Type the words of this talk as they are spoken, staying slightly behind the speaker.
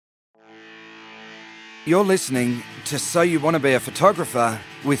You're listening to So You Want to Be a Photographer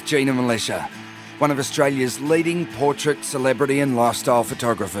with Gina Militia, one of Australia's leading portrait, celebrity and lifestyle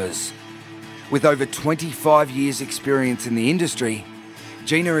photographers. With over 25 years experience in the industry,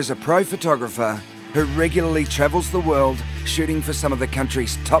 Gina is a pro photographer who regularly travels the world shooting for some of the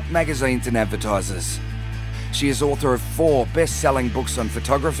country's top magazines and advertisers. She is author of 4 best-selling books on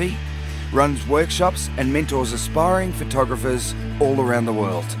photography, runs workshops and mentors aspiring photographers all around the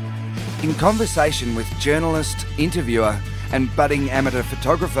world. In conversation with journalist, interviewer and budding amateur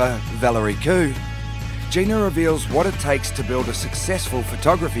photographer Valerie Khoo, Gina reveals what it takes to build a successful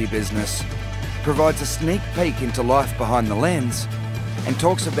photography business, provides a sneak peek into life behind the lens, and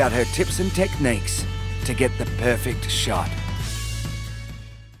talks about her tips and techniques to get the perfect shot.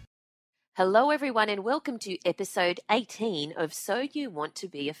 Hello everyone and welcome to episode 18 of So You Want to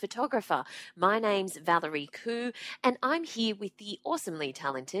Be a Photographer. My name's Valerie Khoo and I'm here with the awesomely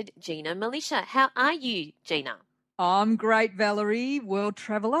talented Gina Militia. How are you, Gina? I'm great, Valerie, world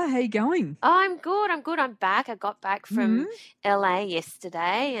traveller. How you going? I'm good. I'm back. I got back from LA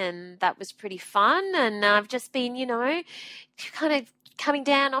yesterday and that was pretty fun. And I've just been, kind of coming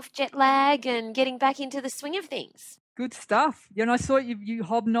down off jet lag and getting back into the swing of things. Good stuff. I saw you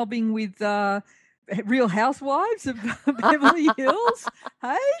hobnobbing with Real Housewives of Beverly Hills.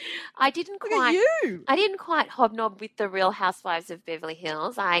 Hey, I didn't quite hobnob with the Real Housewives of Beverly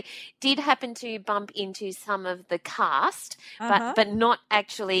Hills. I did happen to bump into some of the cast, but not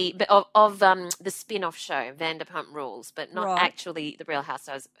actually of the spin-off show Vanderpump Rules, but not actually the Real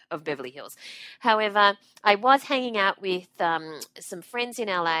Housewives of Beverly Hills. However, I was hanging out with some friends in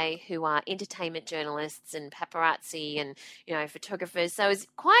LA who are entertainment journalists and paparazzi and photographers. So it was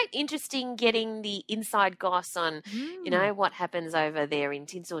quite interesting getting the inside goss on what happens over there in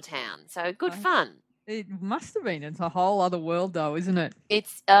Tinseltown. So good fun. It must have been. It's a whole other world though, isn't it?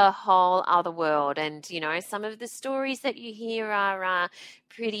 It's a whole other world. And, some of the stories that you hear are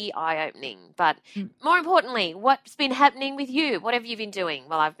pretty eye-opening. But more importantly, what's been happening with you? What have you been doing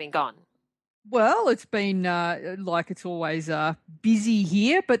while I've been gone? Well, it's been like it's always busy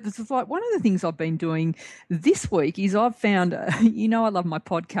here, but this is like one of the things I've been doing this week is I've found, I love my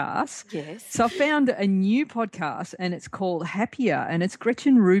podcasts. Yes. So I found a new podcast and it's called Happier, and it's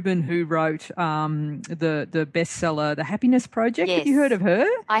Gretchen Rubin who wrote the bestseller, The Happiness Project. Yes. Have you heard of her?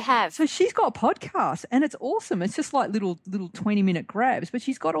 I have. So she's got a podcast and it's awesome. It's just like little 20-minute grabs, but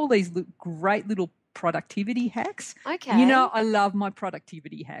she's got all these great little productivity hacks. Okay. I love my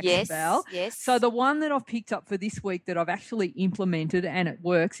productivity hacks, yes, Val. Yes. So the one that I've picked up for this week that I've actually implemented and it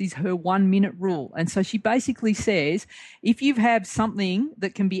works is her 1-minute rule. And so she basically says, if you have something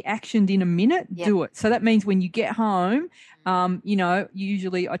that can be actioned in a minute, do it. So that means when you get home,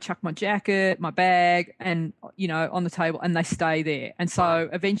 usually I chuck my jacket, my bag and, on the table and they stay there. And so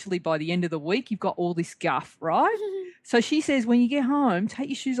eventually by the end of the week, you've got all this guff, right? So she says, when you get home, take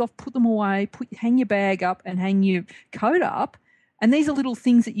your shoes off, put them away, hang your bag up and hang your coat up. And these are little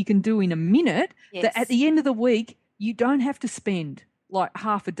things that you can do in a minute that at the end of the week, you don't have to spend like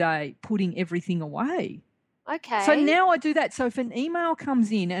half a day putting everything away. Okay. So now I do that. So if an email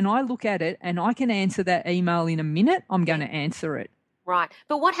comes in and I look at it and I can answer that email in a minute, I'm going to answer it. Right.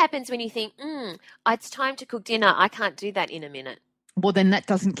 But what happens when you think, it's time to cook dinner? I can't do that in a minute. Well, then that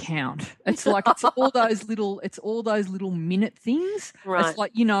doesn't count. It's like it's all those little minute things. Right. It's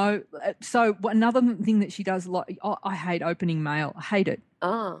like, so another thing that she does, like, I hate opening mail. I hate it.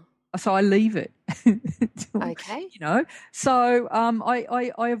 Oh. So I leave it. Okay. So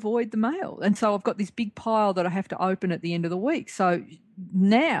I avoid the mail. And so I've got this big pile that I have to open at the end of the week. So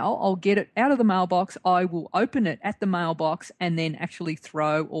now I'll get it out of the mailbox. I will open it at the mailbox and then actually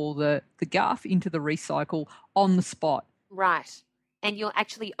throw all the guff into the recycle on the spot. Right. And you'll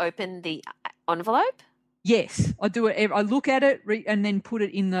actually open the envelope? Yes, I do it. I look at it and then put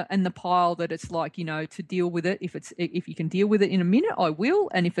it in the pile that it's like, to deal with it. If you can deal with it in a minute, I will.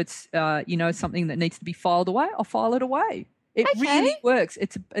 And if it's something that needs to be filed away, I'll file it away. It really works.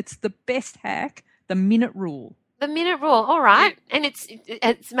 It's the best hack, the minute rule. The minute rule. All right. And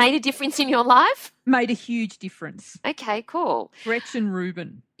it's made a difference in your life? Made a huge difference. Okay, cool. Gretchen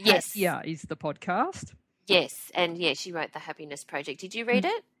Rubin. Yes. Happier is the podcast. Yes. And she wrote The Happiness Project. Did you read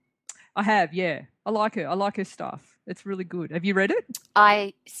it? I have, yeah. I like her. I like her stuff. It's really good. Have you read it?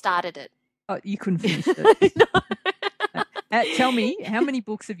 I started it. Oh, you couldn't finish it. No. Tell me, how many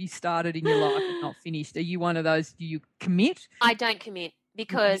books have you started in your life and not finished? Are you one of those, do you commit? I don't commit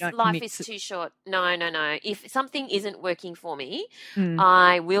because life is too short. No. If something isn't working for me,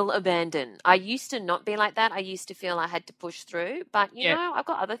 I will abandon. I used to not be like that. I used to feel I had to push through, but, I've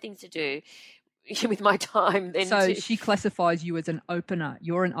got other things to do. with my time. Then so she classifies you as an opener.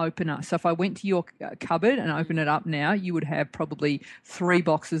 You're an opener. So if I went to your cupboard and opened it up now, you would have probably 3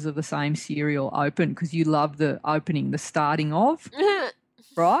 boxes of the same cereal open because you love the opening, the starting of,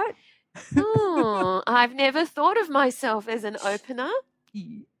 right? Oh, I've never thought of myself as an opener.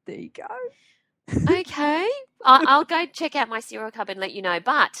 There you go. Okay. I'll go check out my cereal cupboard and let you know.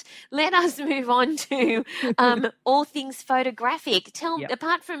 But let us move on to all things photographic.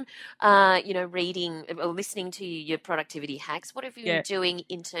 Apart from, reading or listening to your productivity hacks, what have you been doing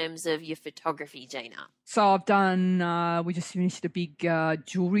in terms of your photography, Gina? So I've done, we just finished a big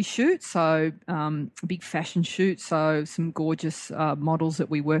jewellery shoot, so a big fashion shoot, so some gorgeous models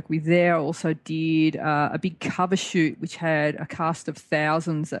that we work with there. I also did a big cover shoot which had a cast of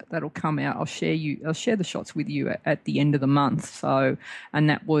thousands that'll come out. I'll share the shots with you at the end of the month. So, and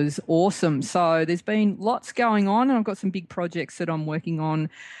that was awesome. So there's been lots going on, and I've got some big projects that I'm working on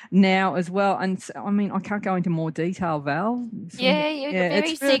now as well. And I mean, I can't go into more detail, Val.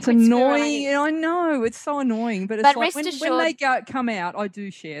 It's annoying. I know it's so annoying, but it's like when they come out, I do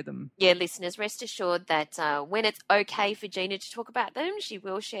share them. Yeah, listeners, rest assured that when it's okay for Gina to talk about them, she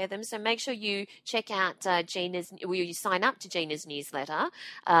will share them. So make sure you check out you sign up to Gina's newsletter.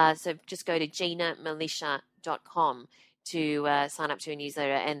 So just go to GinaMilicia.com to sign up to a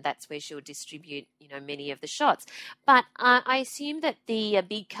newsletter, and that's where she'll distribute, many of the shots. But I assume that the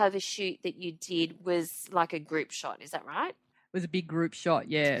big cover shoot that you did was like a group shot. Is that right? It was a big group shot,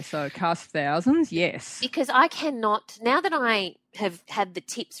 yeah. So cast thousands, yes. Because I cannot, now that I have had the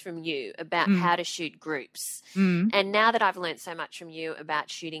tips from you about how to shoot groups, and now that I've learned so much from you about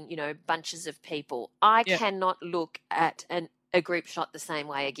shooting, bunches of people, I cannot look at a group shot the same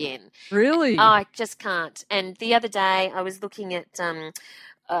way again. Really? I just can't. And the other day I was looking at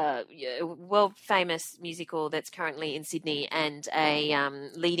a world famous musical that's currently in Sydney, and a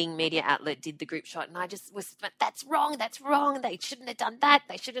leading media outlet did the group shot, and I just was, but that's wrong, they shouldn't have done that,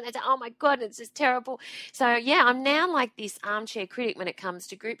 oh my God, it's just terrible. So yeah, I'm now like this armchair critic when it comes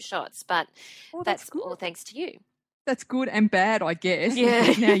to group shots, but that's all thanks to you. That's good and bad, I guess.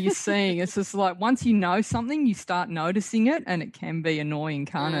 Yeah. Now you're seeing, it's just like once you know something, you start noticing it, and it can be annoying,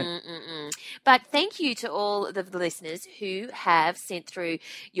 can't it? But thank you to all of the listeners who have sent through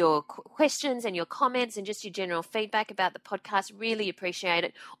your questions and your comments and just your general feedback about the podcast. Really appreciate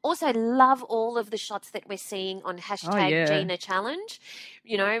it. Also love all of the shots that we're seeing on hashtag Gina Challenge.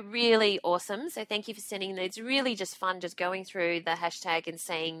 Really awesome. So thank you for sending them. It's really just fun just going through the hashtag and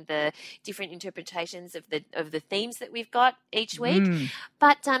seeing the different interpretations of the themes that we've got each week.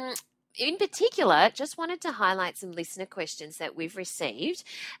 But in particular, just wanted to highlight some listener questions that we've received.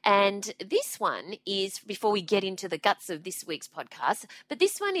 And this one is, before we get into the guts of this week's podcast, but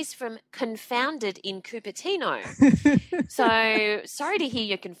this one is from Confounded in Cupertino. So sorry to hear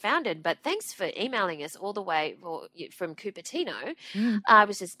you're confounded, but thanks for emailing us all the way from Cupertino. I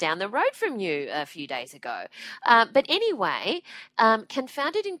was just down the road from you a few days ago. But anyway,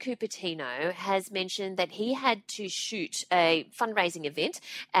 Confounded in Cupertino has mentioned that he had to shoot a fundraising event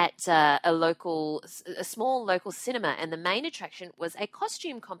at a small local cinema, and the main attraction was a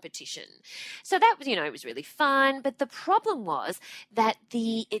costume competition. So that was, it was really fun, but the problem was that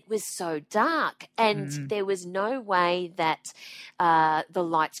it was so dark, and there was no way that the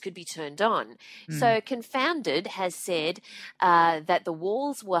lights could be turned on. So Confounded has said that the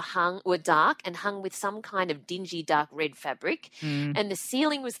walls were dark and hung with some kind of dingy dark red fabric, and the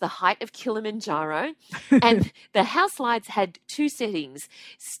ceiling was the height of Kilimanjaro, and the house lights had 2 settings: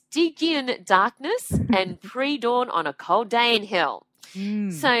 Stygian darkness and pre-dawn on a cold day in hell.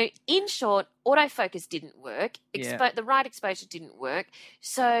 So in short, autofocus didn't work. The right exposure didn't work.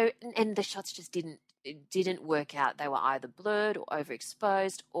 So, and the shots just didn't work out. They were either blurred or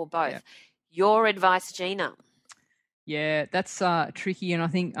overexposed or both. Yeah. Your advice, Gina? Yeah, that's tricky, and I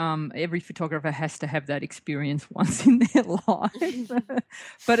think every photographer has to have that experience once in their life.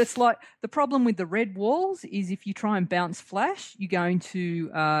 But it's like the problem with the red walls is if you try and bounce flash, you're going to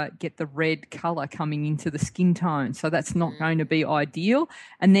get the red colour coming into the skin tone, so that's not going to be ideal.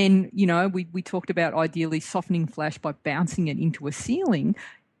 And then, we talked about ideally softening flash by bouncing it into a ceiling.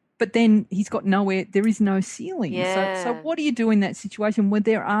 But then he's got nowhere. There is no ceiling. Yeah. So what do you do in that situation where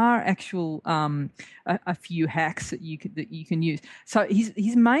there are actual a few hacks that you can use? So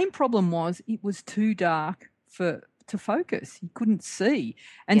his main problem was it was too dark to focus. He couldn't see,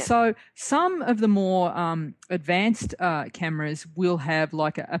 and so some of the more advanced cameras will have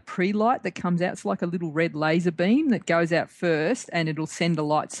like a pre-light that comes out. It's like a little red laser beam that goes out first, and it'll send a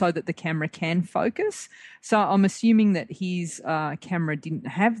light so that the camera can focus. So I'm assuming that his camera didn't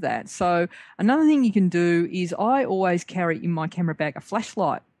have that. So another thing you can do is I always carry in my camera bag a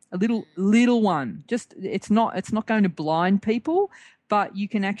flashlight. a little one. Just it's not going to blind people, but you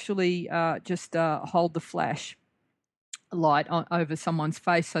can actually just hold the flash light over someone's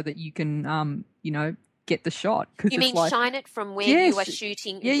face so that you can get the shot. You mean shine it from where you are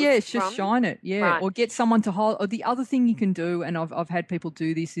shooting? It's just shine it, right. Or get someone to hold. Or the other thing you can do, and I've had people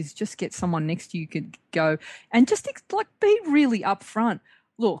do this, is just get someone next to you. Can go and just be really upfront.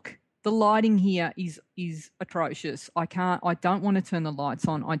 Look, the lighting here is atrocious. I don't want to turn the lights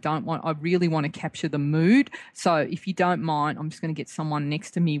on. I really want to capture the mood. So if you don't mind, I'm just going to get someone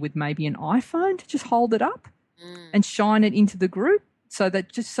next to me with maybe an iPhone to just hold it up and shine it into the group, so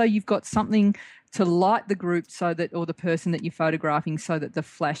you've got something to light the group, or the person that you're photographing, so that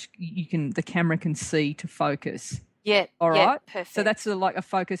the camera can see to focus. Yeah. All right. Perfect. So that's like a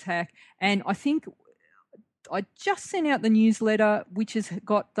focus hack. And I think I just sent out the newsletter, which has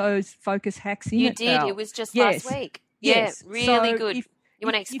got those focus hacks in it. You did. It was just last week. Yes. Yeah, really good. You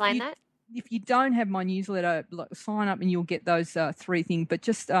want to explain that? If you don't have my newsletter, sign up and you'll get those 3 things. But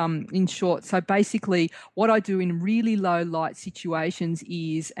just in short, so basically what I do in really low light situations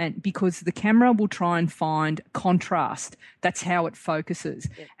is, and because the camera will try and find contrast, that's how it focuses.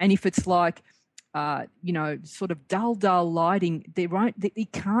 Yeah. And if it's like, sort of dull lighting, they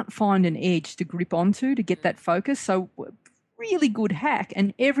can't find an edge to grip onto to get that focus. So really good hack.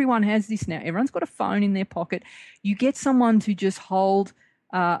 And everyone has this now. Everyone's got a phone in their pocket. You get someone to just hold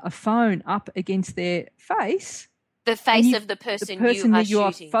a phone up against their face, the face of the person you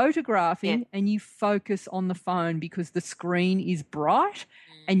are photographing, and you focus on the phone because the screen is bright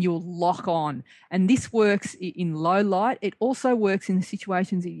and you'll lock on. And this works in low light. It also works in the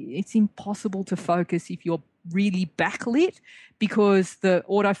situations it's impossible to focus if you're really backlit, because the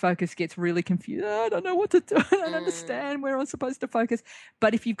autofocus gets really confused. I don't know what to do. I don't understand where I'm supposed to focus.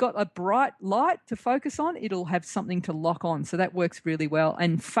 But if you've got a bright light to focus on, it'll have something to lock on. So that works really well.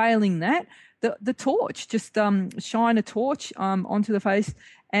 And failing that, the torch, just shine a torch onto the face,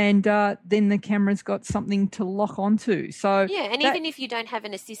 and then the camera's got something to lock onto. So even if you don't have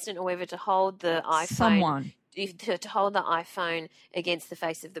an assistant or whoever to hold the iPhone, to hold the iPhone against the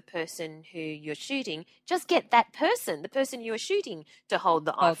face of the person who you're shooting, just get that person, the person you are shooting, to hold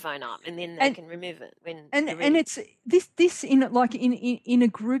the iPhone up, and then they can remove it and it's this in a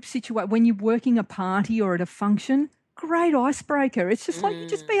group situation when you're working a party or at a function. Great icebreaker. It's just like, you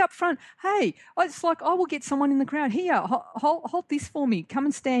just be up front. Hey, it's like, I will get someone in the crowd here. Hold this for me. Come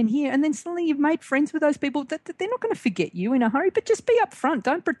and stand here. And then suddenly you've made friends with those people. That they're not going to forget you in a hurry, but just be up front.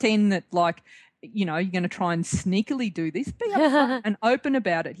 Don't pretend that you're going to try and sneakily do this. Be up front and open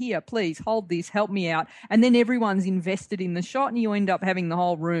about it. Here, please hold this. Help me out. And then everyone's invested in the shot, and you end up having the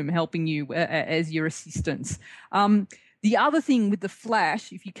whole room helping you as your assistants. The other thing with the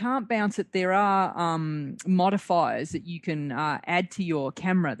flash, if you can't bounce it, there are modifiers that you can add to your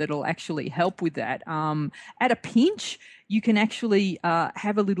camera that'll actually help with that. At a pinch, you can actually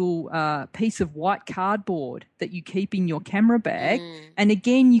have a little piece of white cardboard that you keep in your camera bag. And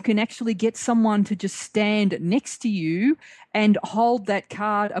again, you can actually get someone to just stand next to you and hold that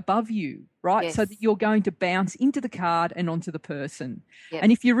card above you, right? Yes. So that you're going to bounce into the card and onto the person. Yep.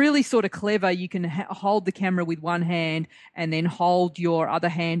 And if you're really sort of clever, you can hold the camera with one hand and then hold your other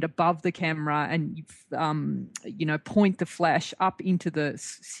hand above the camera and, point the flash up into the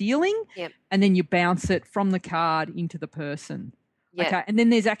ceiling. Yep. And then you bounce it from the card into the person. Yep. Okay. And then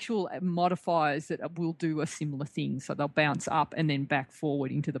there's actual modifiers that will do a similar thing. So they'll bounce up and then back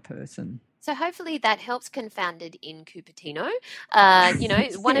forward into the person. So hopefully that helps Confounded in Cupertino.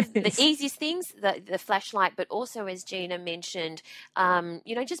 One of the easiest things, the flashlight, but also, as Gina mentioned,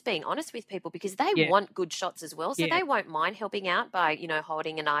 just being honest with people, because they want good shots as well. So they won't mind helping out by,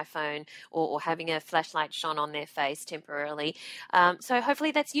 holding an iPhone or having a flashlight shone on their face temporarily. So hopefully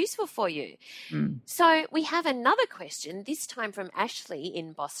that's useful for you. So we have another question, this time from Ashley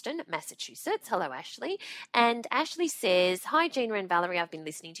in Boston, Massachusetts. Hello, Ashley. And Ashley says, "Hi, Gina and Valerie. I've been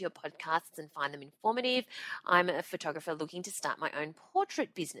listening to your podcasts and find them informative. I'm a photographer looking to start my own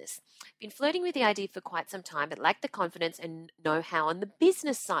portrait business. Been flirting with the idea for quite some time, but lack the confidence and know-how on the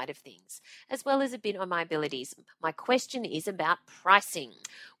business side of things, as well as a bit on my abilities. My question is about pricing.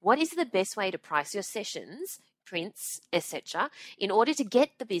 What is the best way to price your sessions, prints, etc., in order to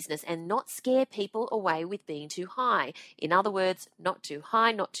get the business and not scare people away with being too high? In other words, not too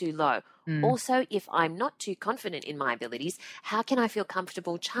high, not too low. Also, if I'm not too confident in my abilities, how can I feel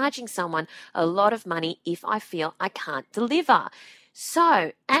comfortable charging someone a lot of money if I feel I can't deliver?"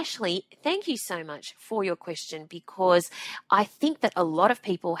 So, Ashley, thank you so much for your question, because I think that a lot of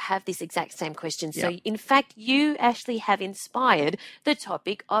people have this exact same question. So, in fact, you, Ashley, have inspired the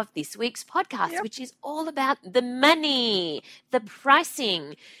topic of this week's podcast, which is all about the money, the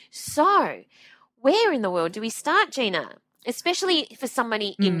pricing. So, where in the world do we start, Gina? Especially for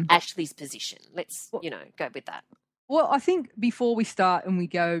somebody in Ashley's position. Let's, go with that. Well, I think before we start and we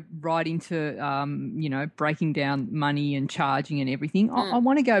go right into, breaking down money and charging and everything, I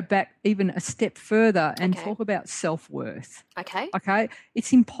want to go back even a step further and talk about self-worth. Okay.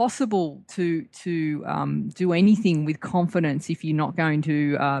 It's impossible to do anything with confidence if you're not going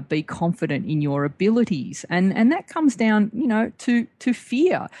to be confident in your abilities. And that comes down, to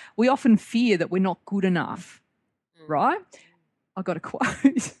fear. We often fear that we're not good enough, right? I got a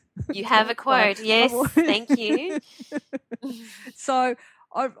quote. You have a quote, yes. Thank you. So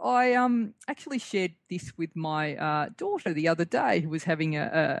I actually shared this with my daughter the other day, who was having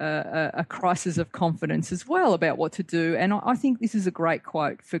a crisis of confidence as well about what to do. And I think this is a great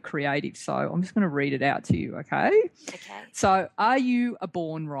quote for creative. So I'm just going to read it out to you, okay? Okay. So, are you a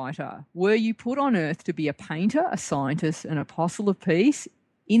born writer? Were you put on earth to be a painter, a scientist, an apostle of peace?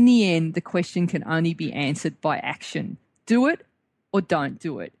 In the end, the question can only be answered by action. Do it or don't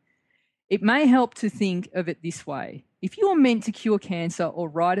do it. It may help to think of it this way. If you are meant to cure cancer or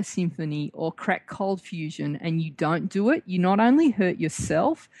write a symphony or crack cold fusion and you don't do it, you not only hurt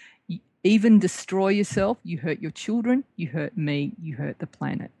yourself, you even destroy yourself, you hurt your children, you hurt me, you hurt the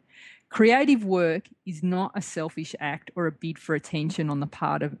planet. Creative work is not a selfish act or a bid for attention on the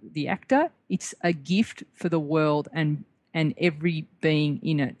part of the actor. It's a gift for the world and every being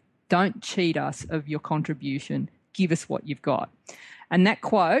in it. Don't cheat us of your contribution. Give us what you've got. And that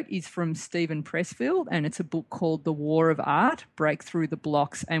quote is from Stephen Pressfield, and it's a book called The War of Art, Break Through the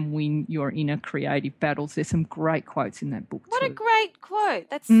Blocks and Win Your Inner Creative Battles. There's some great quotes in that book What too. a great quote.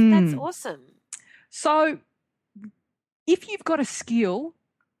 That's awesome. So if you've got a skill,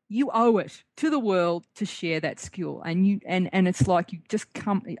 you owe it to the world to share that skill. And it's like you just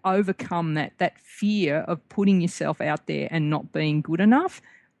overcome that fear of putting yourself out there and not being good enough.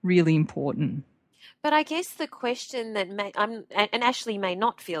 Really important. But I guess the question that and Ashley may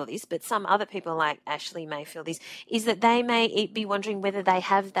not feel this, but some other people like Ashley may feel this, is that they may be wondering whether they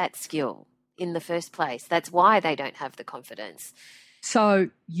have that skill in the first place. That's why they don't have the confidence.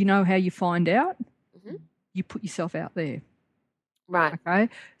 So you know how you find out? Mm-hmm. You put yourself out there. Right. Okay.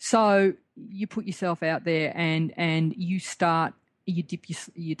 So you put yourself out there and you start, you dip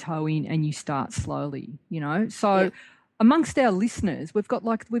your toe in and you start slowly, So amongst our listeners, we've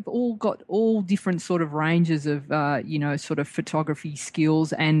all got all different sort of ranges of, sort of photography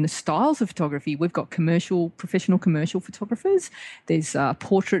skills and the styles of photography. We've got professional commercial photographers. There's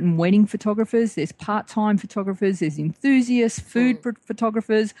portrait and wedding photographers. There's part-time photographers. There's enthusiasts, food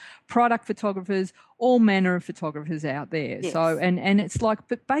photographers, product photographers, all manner of photographers out there. Yes. So, and it's like,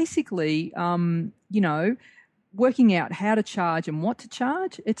 but basically, working out how to charge and what to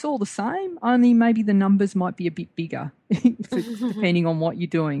charge, it's all the same, only maybe the numbers might be a bit bigger depending on what you're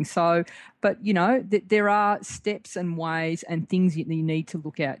doing. So, but, there are steps and ways and things that you need to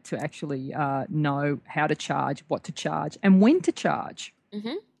look at to actually know how to charge, what to charge, and when to charge.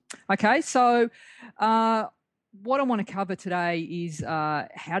 Mm-hmm. Okay, so what I want to cover today is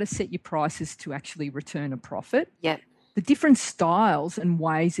how to set your prices to actually return a profit. Yeah. The different styles and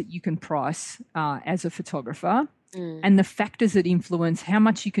ways that you can price as a photographer and the factors that influence how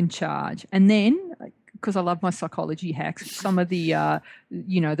much you can charge. And then, because I love my psychology hacks, some of the,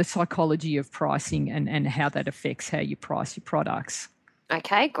 the psychology of pricing and how that affects how you price your products.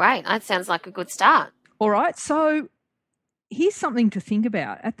 Okay, great. That sounds like a good start. All right. So here's something to think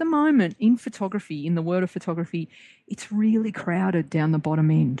about. At the moment in photography, in the world of photography, it's really crowded down the bottom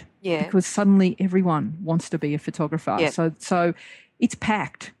end. Yeah. Because suddenly everyone wants to be a photographer. Yeah. So it's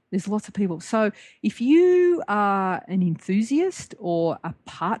packed. There's lots of people. So if you are an enthusiast or a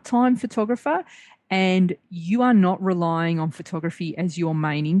part-time photographer and you are not relying on photography as your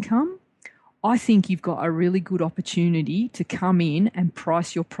main income, I think you've got a really good opportunity to come in and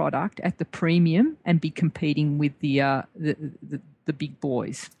price your product at the premium and be competing with the big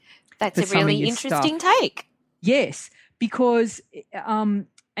boys. That's a really interesting take. Yes, because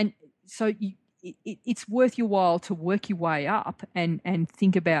it's worth your while to work your way up and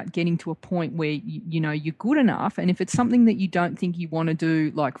think about getting to a point where you're good enough. And if it's something that you don't think you want to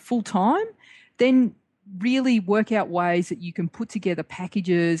do like full time, then really work out ways that you can put together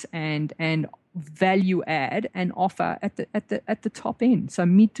packages and value add and offer at the top end, so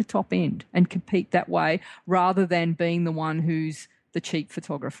mid to top end, and compete that way rather than being the one who's the cheap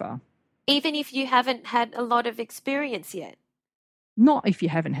photographer. Even if you haven't had a lot of experience yet. Not if you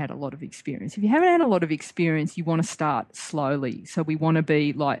haven't had a lot of experience. If you haven't had a lot of experience, you want to start slowly. So we want to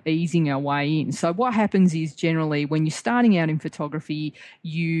be like easing our way in. So what happens is generally when you're starting out in photography,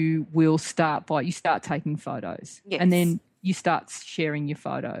 you start taking photos. Yes. And then you start sharing your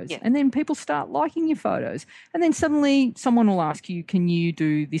photos. Yeah. And then people start liking your photos. And then suddenly someone will ask you, can you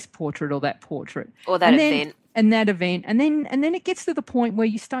do this portrait or that portrait? Or that event. And that event. And then it gets to the point where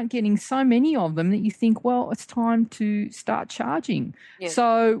you start getting so many of them that you think, well, it's time to start charging. Yeah.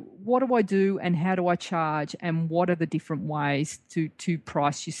 So what do I do and how do I charge and what are the different ways to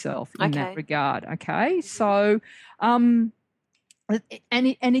price yourself in that regard? Okay. So and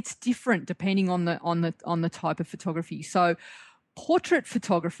it's different depending on the type of photography. So portrait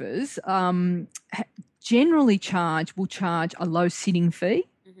photographers generally will charge a low sitting fee.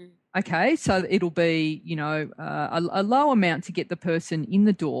 Okay, so it'll be, a low amount to get the person in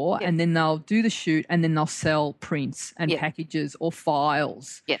the door, and then they'll do the shoot, and then they'll sell prints and packages or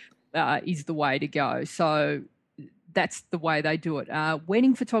files. Is the way to go. So that's the way they do it.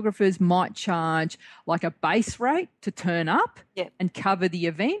 Wedding photographers might charge like a base rate to turn up and cover the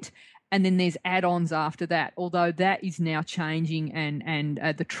event, and then there's add-ons after that. Although that is now changing, and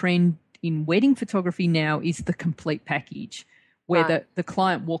the trend in wedding photography now is the complete package, where the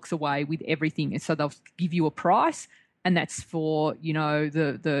client walks away with everything. And so they'll give you a price, and that's for,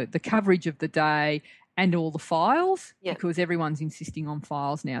 the coverage of the day and all the files, because everyone's insisting on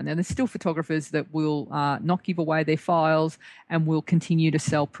files now. Now, there's still photographers that will not give away their files and will continue to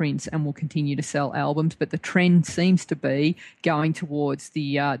sell prints and will continue to sell albums, but the trend seems to be going towards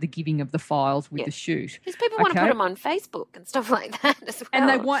the giving of the files with the shoot. Because people want to put them on Facebook and stuff like that as well. And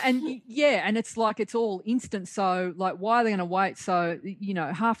they want, and it's like it's all instant. So, like, why are they going to wait? So,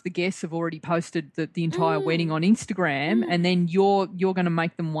 half the guests have already posted the entire wedding on Instagram, and then you're going to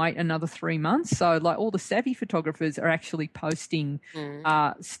make them wait another 3 months. So, like, all the savvy photographers are actually posting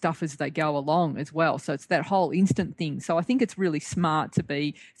stuff as they go along as well. So it's that whole instant thing. So I think it's really smart to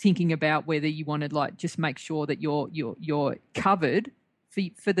be thinking about whether you want to like just make sure that you're covered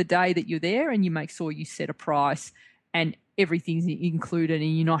for the day that you're there, and you make sure you set a price and everything's included,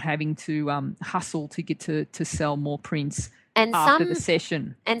 and you're not having to hustle to get to sell more prints after the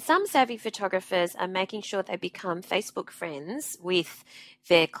session. And some savvy photographers are making sure they become Facebook friends with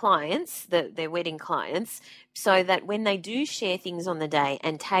their clients, their wedding clients, so that when they do share things on the day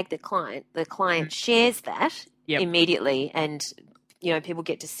and tag the client shares that immediately, and people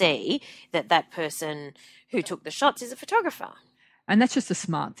get to see that person who took the shots is a photographer. And that's just a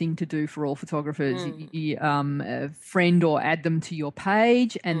smart thing to do for all photographers. You friend or add them to your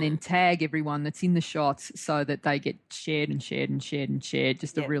page, and then tag everyone that's in the shots so that they get shared and shared and shared and shared.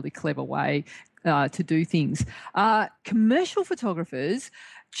 Just a really clever way to do things. Commercial photographers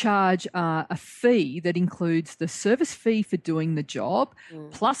charge a fee that includes the service fee for doing the job,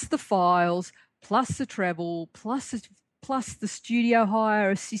 plus the files, plus the travel, plus the studio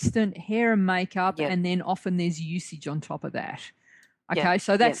hire, assistant, hair and makeup, and then often there's usage on top of that. Okay,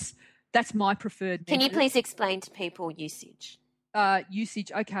 so that's my preferred method. Can you please explain to people usage?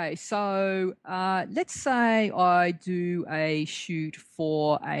 Usage, okay. So let's say I do a shoot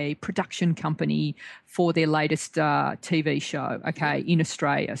for a production company for their latest TV show, okay, in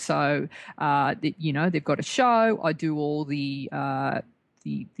Australia. So, they've got a show. I do all the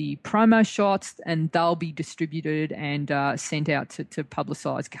promo shots, and they'll be distributed and sent out to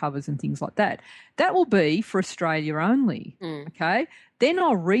publicise covers and things like that. That will be for Australia only, okay? Then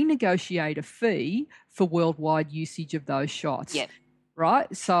I'll renegotiate a fee for worldwide usage of those shots. Yep.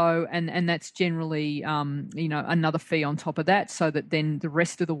 Right. So, and that's generally, another fee on top of that, so that then the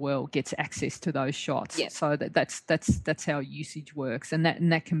rest of the world gets access to those shots. Yep. So that's how usage works. And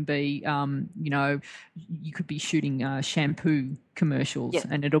that can be, you could be shooting shampoo commercials,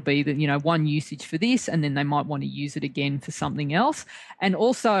 and it'll be that, one usage for this, and then they might want to use it again for something else. And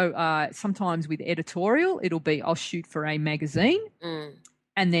also sometimes with editorial, it'll be I'll shoot for a magazine,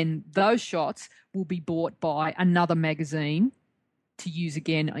 and then those shots will be bought by another magazine to use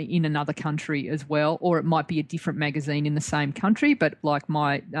again in another country as well, or it might be a different magazine in the same country, but like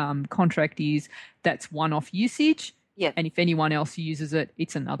my contract is that's one-off usage, and if anyone else uses it,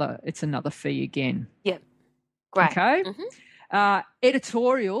 it's another fee again. Great. Okay.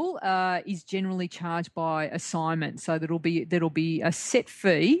 Editorial is generally charged by assignment, so that'll be a set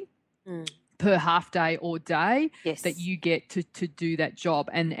fee per half day or day that you get to do that job,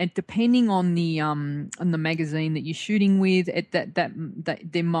 and depending on the magazine that you're shooting with,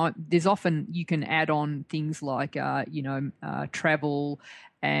 there's often you can add on things like travel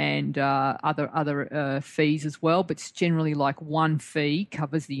and other fees as well, but it's generally like one fee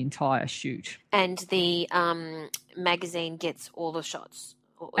covers the entire shoot. And the magazine gets all the shots,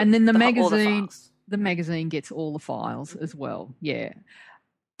 and then the magazine gets all the files as well. Yeah.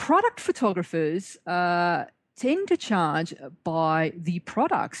 Product photographers tend to charge by the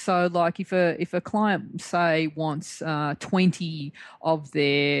product. So, like if a client say wants 20 of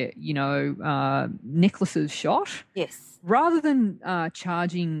their necklaces shot, rather than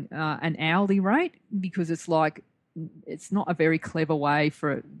charging an hourly rate, because it's not a very clever way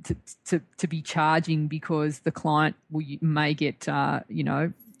for it to be charging, because the client may get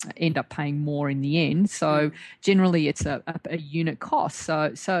end up paying more in the end. So generally it's a unit cost.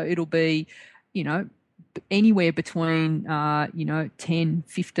 So it'll be, anywhere between, $10,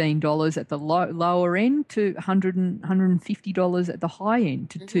 $15 at the lower end to $150 at the high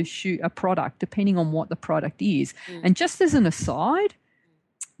end to shoot a product, depending on what the product is. And just as an aside,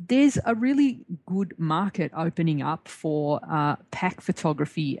 there's a really good market opening up for pack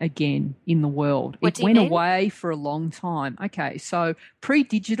photography again in the world. It went away for a long time. Okay, so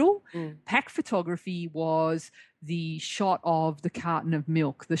pre-digital, pack photography was the shot of the carton of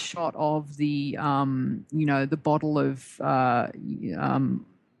milk, the shot of the the bottle of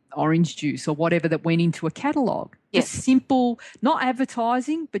orange juice or whatever that went into a catalogue. Just simple, not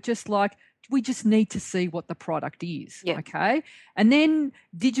advertising, but just like, we just need to see what the product is, okay? And then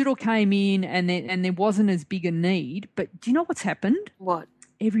digital came in, and there wasn't as big a need. But do you know what's happened? What?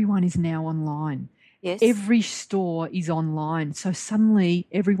 Everyone is now online. Yes. Every store is online. So suddenly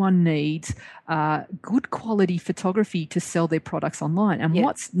everyone needs good quality photography to sell their products online. And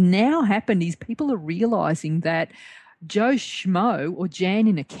what's now happened is people are realising that Joe Schmo or Jan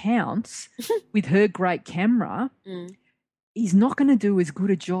in accounts with her great camera is not going to do as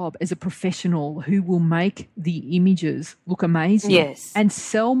good a job as a professional who will make the images look amazing and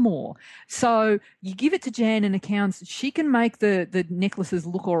sell more. So you give it to Jan in accounts, she can make the necklaces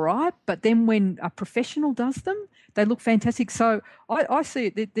look all right, but then when a professional does them, they look fantastic. So I see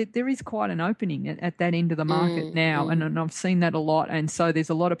that there is quite an opening at that end of the market now, and I've seen that a lot. And so there's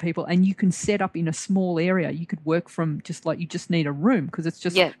a lot of people, and you can set up in a small area. You could work from just like, you just need a room, because it's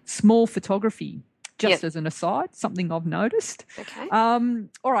just small photography. Just as an aside, something I've noticed. Okay.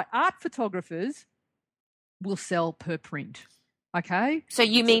 All right, art photographers will sell per print. Okay. So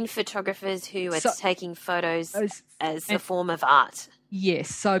you mean photographers who are taking photos as a form of art?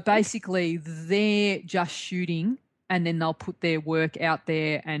 Yes. So basically they're just shooting, and then they'll put their work out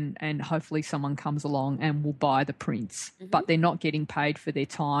there, and hopefully someone comes along and will buy the prints. But they're not getting paid for their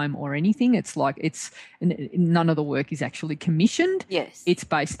time or anything. It's like none of the work is actually commissioned. Yes. It's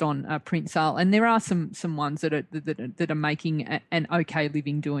based on a print sale. And there are some ones that are making an okay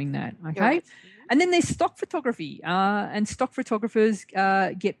living doing that. Okay. Right. And then there's stock photography, and stock photographers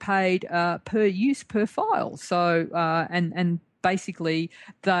get paid per use, per file. So and basically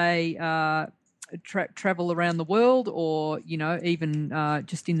they travel around the world, or even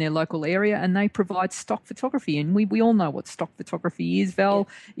just in their local area, and they provide stock photography. And we all know what stock photography is, Val.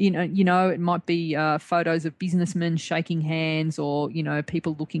 It might be photos of businessmen shaking hands, or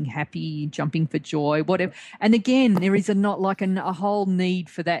people looking happy, jumping for joy, whatever. And again, there is a whole need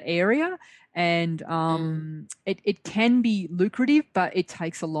for that area. And it can be lucrative, but it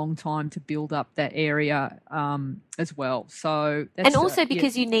takes a long time to build up that area as well. So and also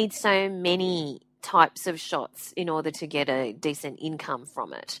because you need so many types of shots in order to get a decent income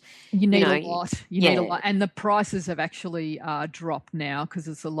from it. You need a lot. You need a lot. And the prices have actually dropped now, because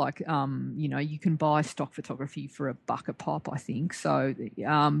it's you can buy stock photography for $1 a pop, I think. So,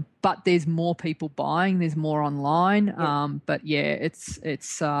 but there's more people buying. There's more online. But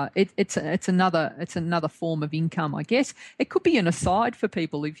it's another form of income, I guess. It could be an aside for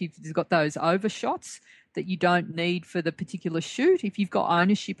people if you've got those overshots that you don't need for the particular shoot. If you've got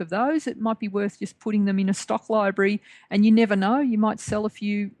ownership of those, it might be worth just putting them in a stock library, and you never know, you might sell a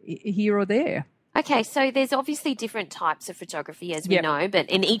few here or there. Okay, so there's obviously different types of photography, as we know,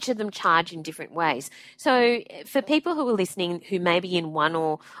 and each of them charge in different ways. So for people who are listening who may be in one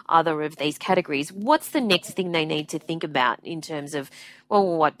or other of these categories, what's the next thing they need to think about in terms of,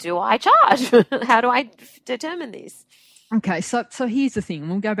 well, what do I charge? How do I determine this? Okay, so here's the thing.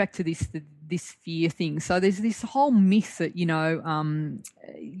 We'll go back to this this fear thing. So there's this whole myth that,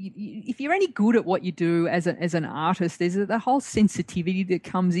 if you're any good at what you do as an artist, there's the whole sensitivity that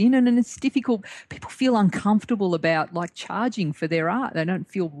comes in, and it's difficult. People feel uncomfortable about like charging for their art. They don't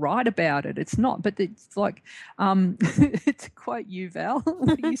feel right about it. It's not, but it's like, to quote you, Val,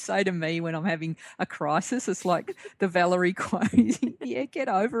 what do you say to me when I'm having a crisis? It's like the Valerie quote, yeah, get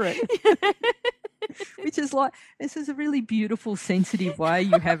over it. Which is like, this is a really beautiful, sensitive way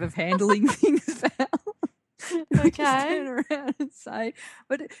you have of handling things, Val. Okay. Just turn around and say,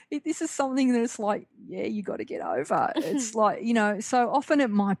 but this is something that's like, yeah, you got to get over. It's like, so often it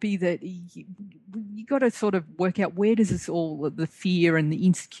might be that you got to sort of work out, where does this all, the fear and the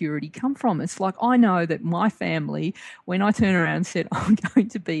insecurity come from? It's like, I know that my family, when I turn around and said, I'm going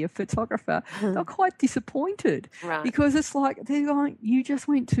to be a photographer, they're quite disappointed. Right. Because it's like, they're going, you just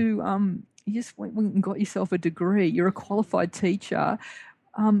went to, you just went and got yourself a degree. You're a qualified teacher.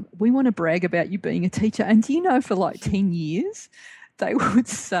 We want to brag about you being a teacher. And do you know, for like 10 years, they would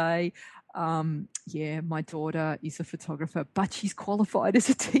say, yeah, my daughter is a photographer, but she's qualified as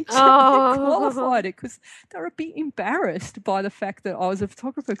a teacher. Oh. They qualified it because they were a bit embarrassed by the fact that I was a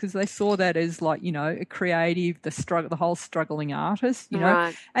photographer, because they saw that as like, a creative, the whole struggling artist,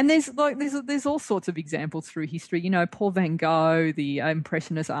 Right. And there's all sorts of examples through history. Paul Van Gogh, the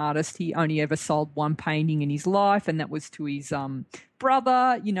Impressionist artist, he only ever sold one painting in his life, and that was to his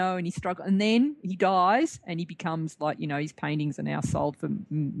brother, and he struggled, and then he dies, and he becomes like, his paintings are now sold for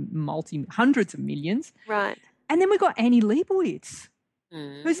hundreds of millions. Right. And then we've got Annie Leibovitz,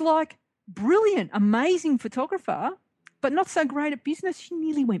 who's like brilliant, amazing photographer, but not so great at business. She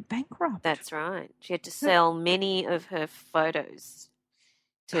nearly went bankrupt. That's right. She had to sell many of her photos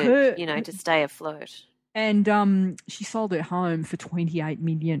to stay afloat. And she sold her home for $28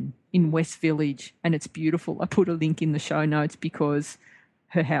 million in West Village, and it's beautiful. I put a link in the show notes because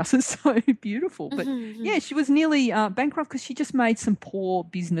her house is so beautiful. But yeah, she was nearly bankrupt because she just made some poor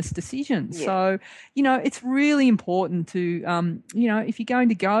business decisions. Yeah. So, it's really important to, if you're going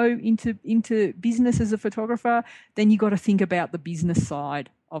to go into business as a photographer, then you got to think about the business side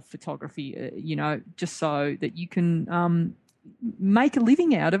of photography, just so that you can make a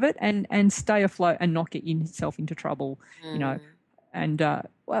living out of it and stay afloat and not get yourself into trouble, and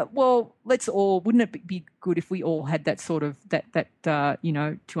wouldn't it be good if we all had that sort of that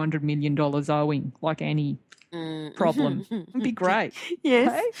 $200 million owing like Annie problem? It'd be great.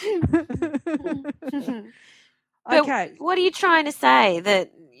 Yes. Okay. Okay. What are you trying to say,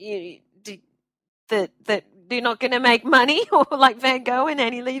 that that you're not going to make money, or like Van Gogh and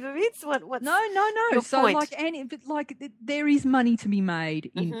Annie Leibovitz? What's no. Your so point? like Annie, but like there is money to be made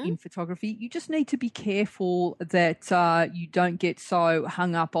in photography. You just need to be careful that you don't get so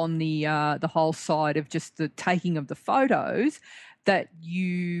hung up on the whole side of just the taking of the photos that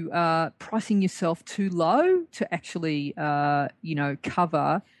you are pricing yourself too low to actually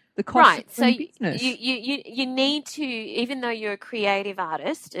cover the cost of business. You need to, even though you're a creative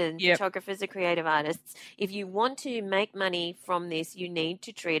artist and photographers are creative artists, if you want to make money from this, you need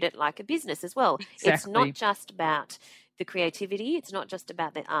to treat it like a business as well. Exactly. It's not just about the creativity. It's not just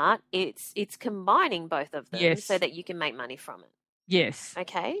about the art. It's combining both of them so that you can make money from it. Yes.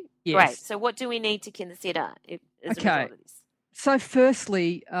 Okay. Yes. Great. So what do we need to consider as a result of this? So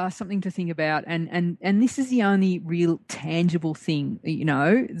firstly, something to think about, and this is the only real tangible thing,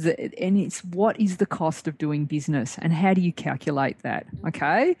 and it's what is the cost of doing business and how do you calculate that,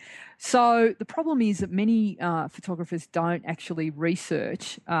 okay? So the problem is that many photographers don't actually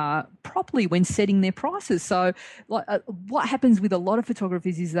research properly when setting their prices. So what happens with a lot of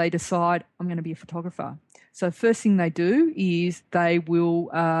photographers is they decide, I'm going to be a photographer. So first thing they do is they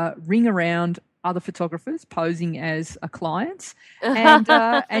will ring around other photographers posing as clients and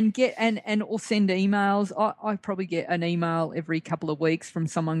or send emails. I probably get an email every couple of weeks from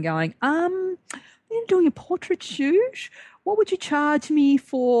someone going, I'm doing a portrait shoot. What would you charge me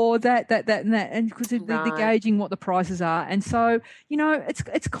for that, and that? And because they're gauging what the prices are. And so,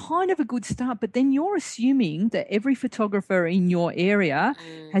 it's kind of a good start, but then you're assuming that every photographer in your area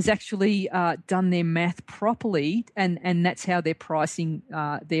has actually done their math properly, and that's how they're pricing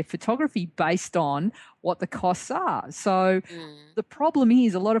their photography based on what the costs are. So the problem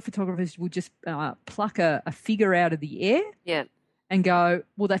is a lot of photographers will just pluck a figure out of the air. Yeah. And go,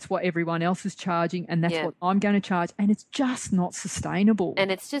 well, that's what everyone else is charging, and that's what I'm going to charge, and it's just not sustainable.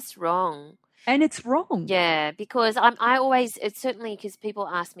 And it's just wrong. And it's wrong. Yeah, because it's certainly because people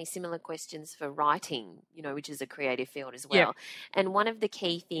ask me similar questions for writing, which is a creative field as well. Yep. And one of the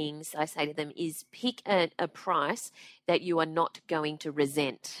key things I say to them is pick a price that you are not going to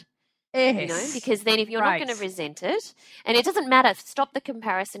resent. Yes. Because then if you're not going to resent it, and it doesn't matter, stop the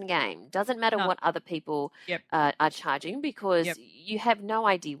comparison game. Doesn't matter what other people are charging, because you have no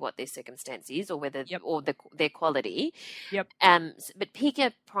idea what their circumstance is or whether or their quality. But pick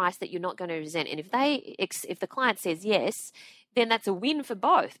a price that you're not going to resent, and if the client says yes, then that's a win for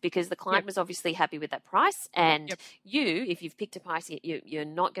both, because the client was obviously happy with that price, and you, if you've picked a price you're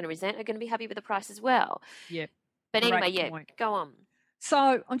not going to resent, are going to be happy with the price as well. But anyway, go on. So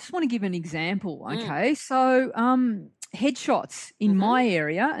I just want to give an example, okay? So headshots in my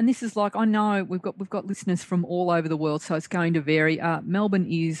area, and this is like, I know we've got listeners from all over the world, so it's going to vary. Melbourne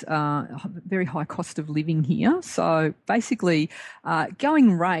is a very high cost of living here, so basically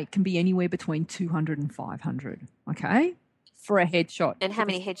going rate can be anywhere between 200 and 500, okay, for a headshot. And how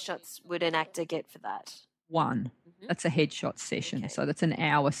many headshots would an actor get for that? One. That's a headshot session, so that's an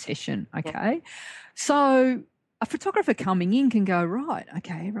hour session, okay? So a photographer coming in can go, right,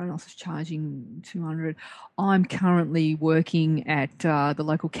 okay, everyone else is charging 200. I'm currently working at the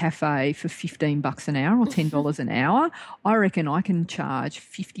local cafe for $15 an hour or $10 an hour. I reckon I can charge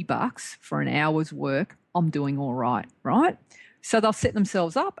 $50 for an hour's work. I'm doing all right, right? So they'll set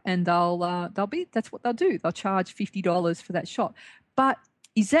themselves up and that's what they'll do. They'll charge $50 for that shot. But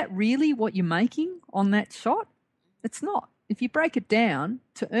is that really what you're making on that shot? It's not. If you break it down,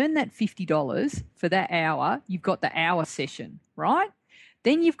 to earn that $50 for that hour, you've got the hour session, right?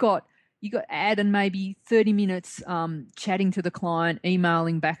 Then you got add and maybe 30 minutes chatting to the client,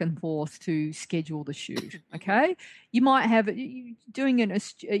 emailing back and forth to schedule the shoot, okay? You might have it doing it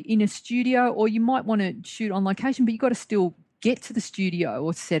in a studio, or you might want to shoot on location, but you've got to still get to the studio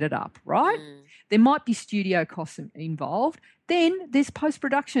or set it up, right? There might be studio costs involved. Then there's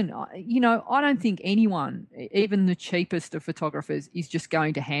post-production. I don't think anyone, even the cheapest of photographers, is just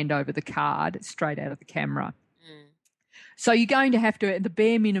going to hand over the card straight out of the camera. So you're going to have to, at the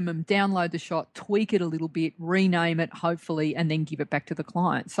bare minimum, download the shot, tweak it a little bit, rename it, hopefully, and then give it back to the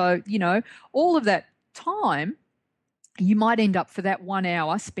client. So, all of that time, you might end up for that 1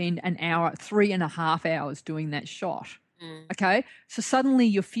 hour, spend an hour, 3.5 hours doing that shot. Okay? So suddenly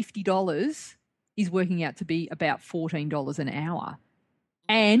your $50 is working out to be about $14 an hour.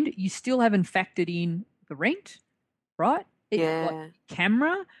 And you still haven't factored in the rent, right? Like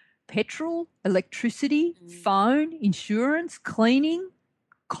camera, petrol, electricity, phone, insurance, cleaning,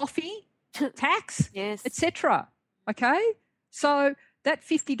 coffee, tax, etc. Okay? So that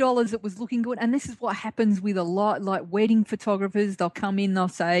 $50 that was looking good, and this is what happens with a lot, like wedding photographers, they'll come in, they'll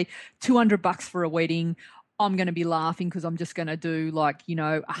say $200 for a wedding. I'm going to be laughing because I'm just going to do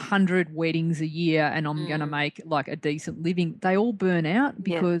 100 weddings a year and I'm going to make like a decent living. They all burn out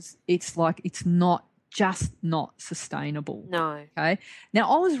because it's not sustainable. No. Okay. Now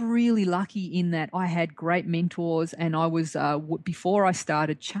I was really lucky in that I had great mentors, and I was before I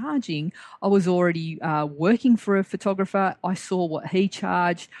started charging, I was already working for a photographer. I saw what he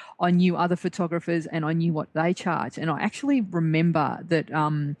charged. I knew other photographers and I knew what they charged. And I actually remember that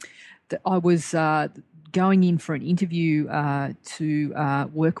I was going in for an interview to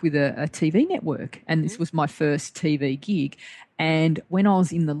work with a TV network, and this was my first TV gig. And when I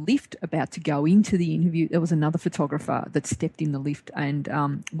was in the lift about to go into the interview, there was another photographer that stepped in the lift, and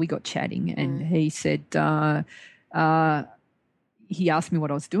we got chatting, and he said, he asked me what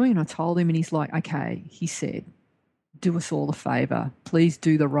I was doing, and I told him, and he's like, okay, he said, do us all a favour, please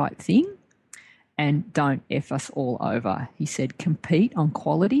do the right thing and don't F us all over. He said, compete on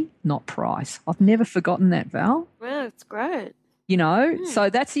quality, not price. I've never forgotten that, Val. Wow, it's great. So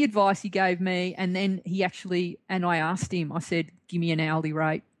that's the advice he gave me. And then and I asked him, I said, give me an hourly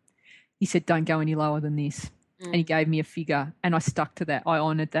rate. He said, don't go any lower than this. And he gave me a figure, and I stuck to that. I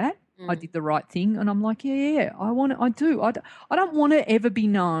honoured that. I did the right thing. And I'm like, yeah, I do. I don't want to ever be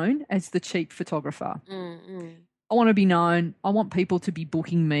known as the cheap photographer. I want to be known. I want people to be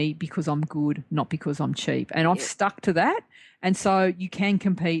booking me because I'm good, not because I'm cheap. And I've stuck to that. And so you can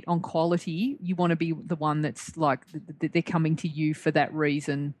compete on quality. You want to be the one that's like they're coming to you for that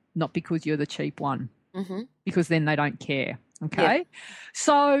reason, not because you're the cheap one, because then they don't care. Okay. Yeah.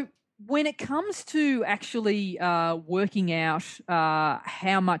 So when it comes to actually working out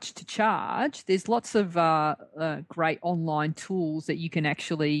how much to charge, there's lots of great online tools that you can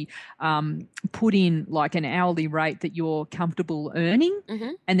actually put in like an hourly rate that you're comfortable earning,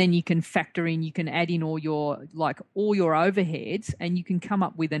 and then you can factor in, you can add in all your overheads, and you can come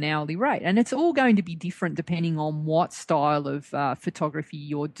up with an hourly rate. And it's all going to be different depending on what style of photography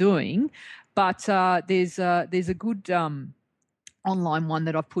you're doing, but there's a good online one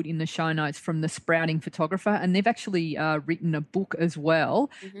that I've put in the show notes from the Sprouting Photographer, and they've actually written a book as well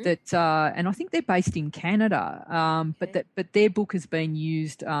that, and I think they're based in Canada, but their book has been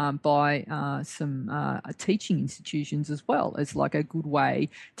used by some teaching institutions as well as like a good way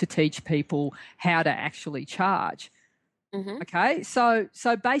to teach people how to actually charge. Okay, so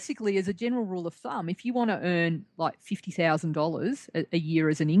basically, as a general rule of thumb, if you want to earn like $50,000 a year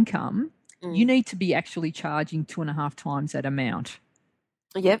as an income, you need to be actually charging 2.5 times that amount.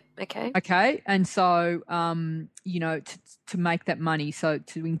 Yep. Okay. Okay. And so, to make that money, so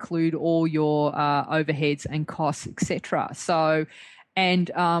to include all your overheads and costs, etc. So, and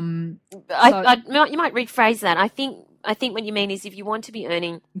you might rephrase that. I think what you mean is if you want to be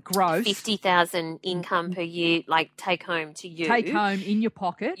earning gross 50,000 income per year, like take home in your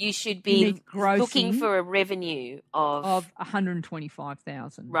pocket, you should be looking for a revenue of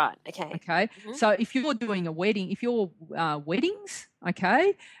 125,000. Right. Okay. Okay. So if you're doing a wedding, if you're weddings,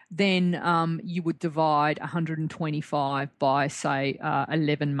 okay, then you would divide 125 by say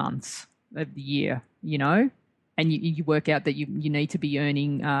 11 months of the year, and you work out that you need to be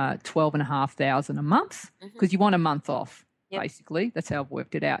earning 12,500 a month because you want a month off. Basically, that's how I've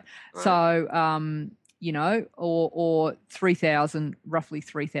worked it out. Right. So, or 3,000, roughly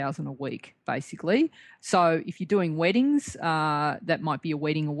 3,000 a week, basically. So if you're doing weddings, that might be a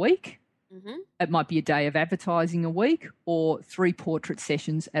wedding a week. It might be a day of advertising a week, or 3 portrait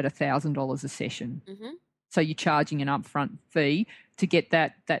sessions at $1,000 a session. So you're charging an upfront fee to get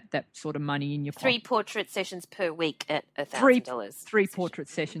that sort of money in your pocket. 3 portrait sessions per week at $1,000. 3 portrait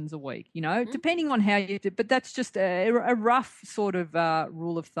sessions a week, depending on how you do. But that's just a rough sort of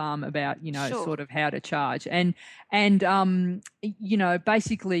rule of thumb about, sort of how to charge. And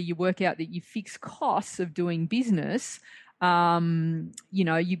basically you work out that your fixed costs of doing business,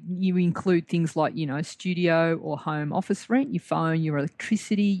 you include things like, studio or home office rent, your phone, your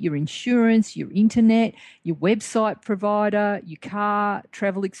electricity, your insurance, your internet, your website provider, your car,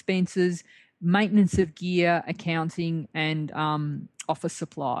 travel expenses, maintenance of gear, accounting, and office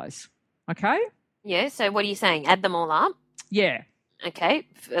supplies. Okay? Yeah, so what are you saying? Add them all up? Yeah. Okay,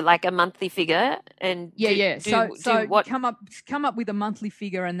 like a monthly figure, and so what? Come up with a monthly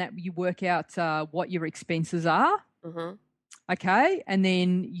figure, and that you work out what your expenses are. Okay, and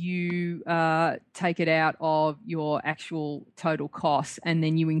then you take it out of your actual total costs, and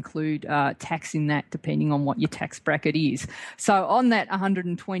then you include tax in that depending on what your tax bracket is. So on that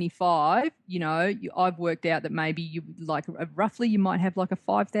 125, I've worked out that maybe you roughly you might have like a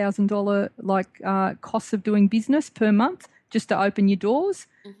 $5,000 cost of doing business per month just to open your doors.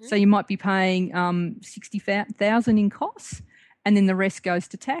 So you might be paying $60,000 in costs, and then the rest goes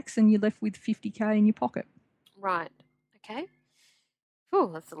to tax, and you're left with $50,000 in your pocket. Right. Okay. Oh,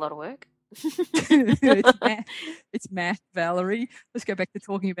 that's a lot of work. It's math, Valerie. Let's go back to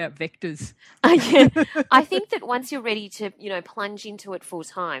talking about vectors. I think that once you're ready to, plunge into it full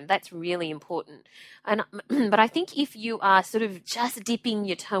time, that's really important. But I think if you are sort of just dipping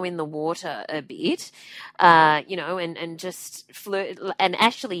your toe in the water a bit, and just flirt, and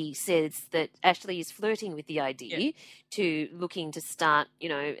Ashley says that Ashley is flirting with the idea to looking to start,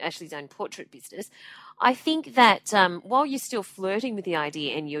 Ashley's own portrait business. I think that while you're still flirting with the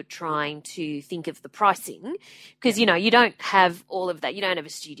idea and you're trying to think of the pricing, because, you don't have all of that. You don't have a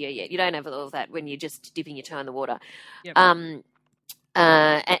studio yet. You don't have all of that when you're just dipping your toe in the water. Yep. And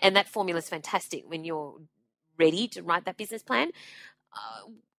that formula is fantastic when you're ready to write that business plan.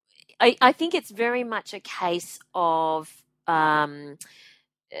 I think it's very much a case of what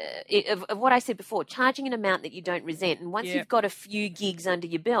I said before, charging an amount that you don't resent. And once you've got a few gigs under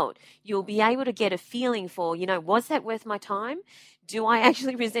your belt, you'll be able to get a feeling for, was that worth my time? Do I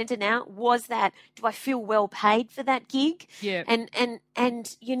actually resent it now? Do I feel well paid for that gig? Yeah.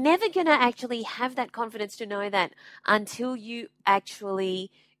 And you're never going to actually have that confidence to know that until you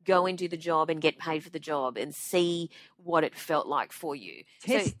actually go and do the job and get paid for the job and see what it felt like for you.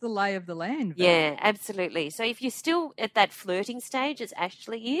 Test the lay of the land. Val. Yeah, absolutely. So if you're still at that flirting stage, as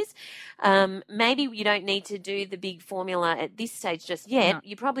Ashley is, maybe you don't need to do the big formula at this stage just yet.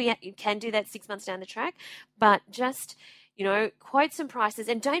 No. You can do that 6 months down the track, but just quote some prices,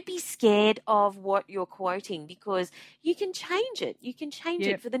 and don't be scared of what you're quoting, because you can change it. You can change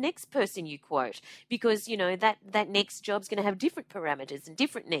it for the next person you quote, because, that next job's going to have different parameters and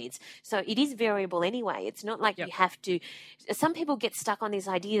different needs. So it is variable anyway. It's not like you have to. Some people get stuck on this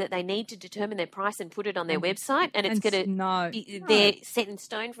idea that they need to determine their price and put it on their website, and it's going to be there set in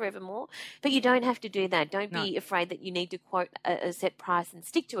stone forevermore. But you don't have to do that. Don't be afraid that you need to quote a set price and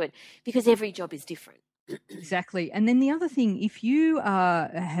stick to it, because every job is different. Exactly. And then the other thing, if you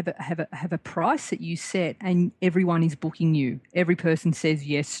have a price that you set and everyone is booking you, every person says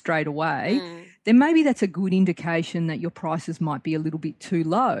yes straight away, then maybe that's a good indication that your prices might be a little bit too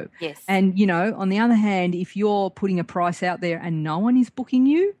low. Yes. And, on the other hand, if you're putting a price out there and no one is booking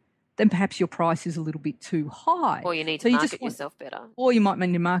you, then perhaps your price is a little bit too high. Or you need to market yourself better. Or you might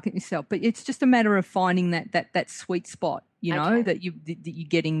need to market yourself. But it's just a matter of finding that sweet spot, that you're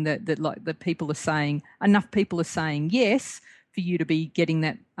getting that people are saying, enough people are saying yes for you to be getting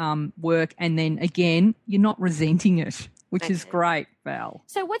that work. And then again, you're not resenting it, which is great, Val.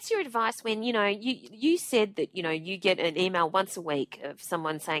 So what's your advice when, you said that, you get an email once a week of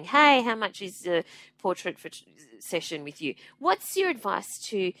someone saying, hey, how much is the portrait session with you? What's your advice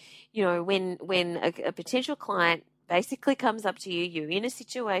to, when a potential client basically comes up to you, you're in a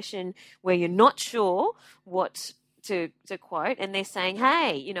situation where you're not sure what to quote, and they're saying,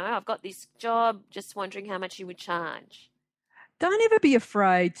 hey, I've got this job, just wondering how much you would charge? Don't ever be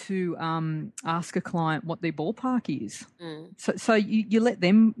afraid to ask a client what their ballpark is. So you let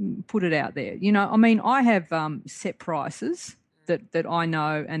them put it out there. I have set prices that I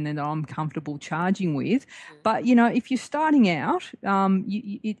know and then that I'm comfortable charging with. But, if you're starting out, I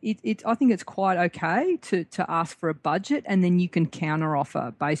think it's quite okay to ask for a budget, and then you can counter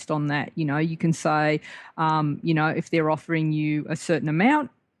offer based on that. You can say, if they're offering you a certain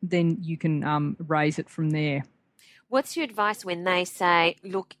amount, then you can raise it from there. What's your advice when they say,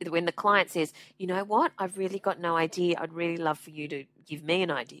 look, when the client says, you know what, I've really got no idea. I'd really love for you to give me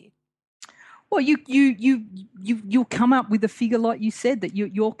an idea. Well, you'll come up with a figure like you said that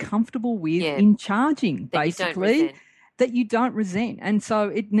you're comfortable with in charging, basically, that you don't resent. And so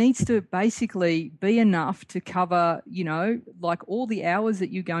it needs to basically be enough to cover, like all the hours that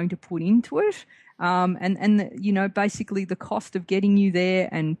you're going to put into it. Basically the cost of getting you there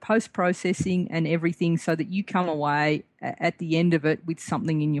and post-processing and everything, so that you come away at the end of it with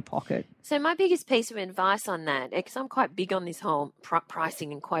something in your pocket. So my biggest piece of advice on that, because I'm quite big on this whole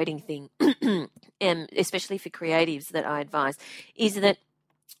pricing and quoting thing, and especially for creatives that I advise, is that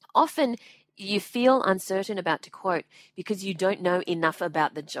often you feel uncertain about to quote because you don't know enough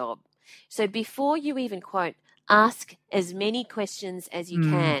about the job. So before you even quote, ask as many questions as you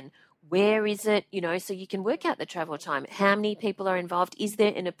can. Where is it? So you can work out the travel time. How many people are involved? Is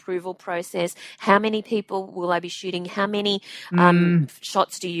there an approval process? How many people will I be shooting? How many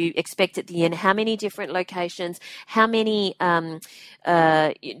shots do you expect at the end? How many different locations? How many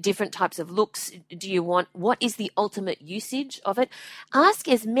different types of looks do you want? What is the ultimate usage of it? Ask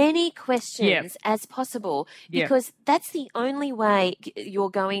as many questions as possible, because that's the only way you're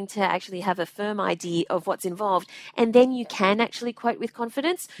going to actually have a firm idea of what's involved, and then you can actually quote with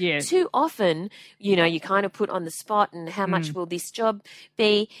confidence. Too often, you kind of put on the spot, and how much will this job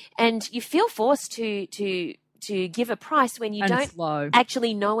be? And you feel forced to give a price when you don't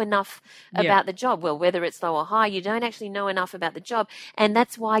actually know enough about the job. Well, whether it's low or high, you don't actually know enough about the job. And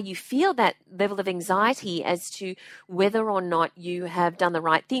that's why you feel that level of anxiety as to whether or not you have done the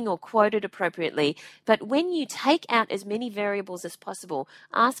right thing or quoted appropriately. But when you take out as many variables as possible,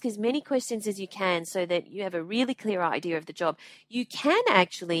 ask as many questions as you can so that you have a really clear idea of the job, you can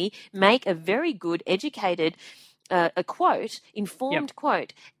actually make a very good, educated a quote, informed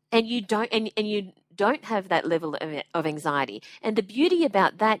quote, and you don't have that level of anxiety. And the beauty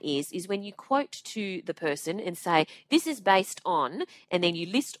about that is when you quote to the person and say, this is based on, and then you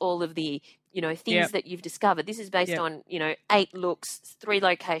list all of the things that you've discovered. This is based on, 8 looks, 3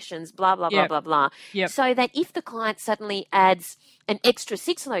 locations, blah, blah, blah, blah, blah. So that if the client suddenly adds an extra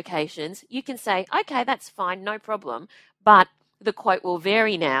 6 locations, you can say, okay, that's fine, no problem. But the quote will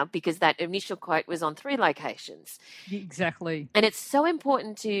vary now because that initial quote was on 3 locations. Exactly. And it's so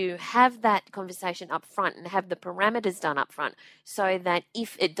important to have that conversation up front and have the parameters done up front, so that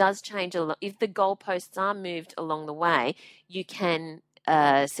if it does change, if the goalposts are moved along the way, you can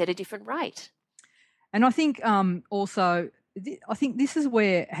set a different rate. And I think I think this is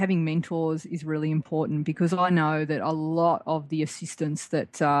where having mentors is really important, because I know that a lot of the assistants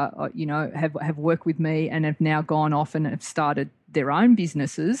that have worked with me and have now gone off and have started their own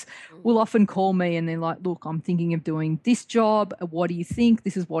businesses will often call me and they're like, look, I'm thinking of doing this job. What do you think?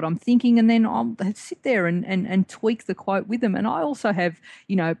 This is what I'm thinking. And then I'll sit there and tweak the quote with them. And I also have,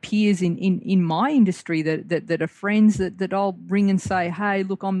 peers in my industry that are friends that I'll ring and say, hey,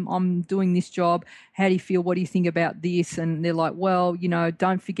 look, I'm doing this job. How do you feel? What do you think about this? And they're like, well,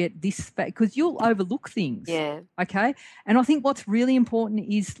 don't forget this, because you'll overlook things. Yeah. Okay. And I think what's really important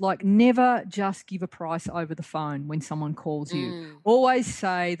is never just give a price over the phone when someone calls you. Always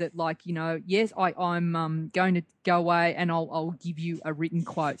say that, like, you know, yes, I'm going to go away and I'll give you a written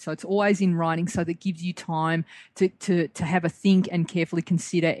quote. So it's always in writing, so that gives you time to have a think and carefully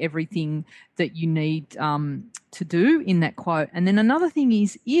consider everything that you need to do in that quote. And then another thing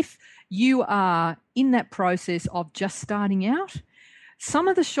is, if you are in that process of just starting out, some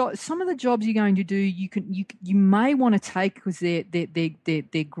of the jobs you're going to do, you may want to take because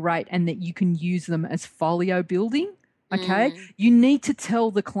they're great and that you can use them as folio building. Okay. You need to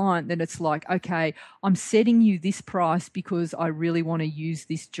tell the client that it's like, okay, I'm setting you this price because I really want to use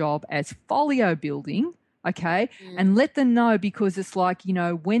this job as folio building. Okay. And let them know, because it's like, you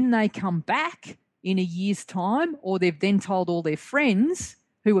know, when they come back in a year's time, or they've then told all their friends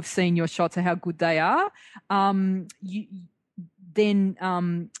who have seen your shots of how good they are, then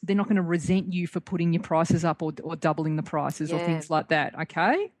they're not going to resent you for putting your prices up or doubling the prices or things like that,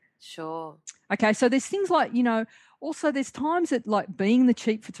 okay? Sure. Okay, so there's things like, you know, also there's times that, like, being the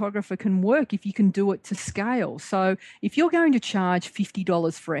cheap photographer can work if you can do it to scale. So if you're going to charge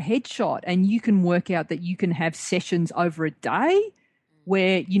 $50 for a headshot and you can work out that you can have sessions over a day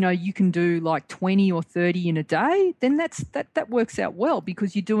where, you know, you can do like 20 or 30 in a day, then that works out well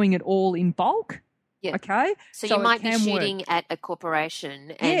because you're doing it all in bulk. Yeah. Okay. So you might be shooting at a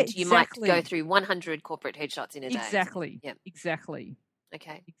corporation and you might go through 100 corporate headshots in a day. Exactly. Yep. Exactly.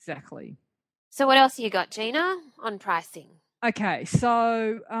 Okay. Exactly. So what else you got, Gina, on pricing? Okay.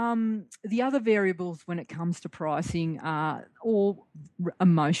 So the other variables when it comes to pricing are all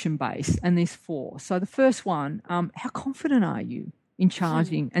emotion based, and there's 4. So the first one, how confident are you in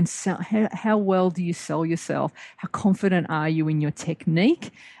charging, and how well do you sell yourself? How confident are you in your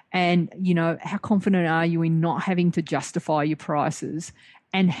technique? And, you know, how confident are you in not having to justify your prices?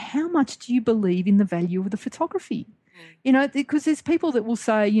 And how much do you believe in the value of the photography? You know, because there's people that will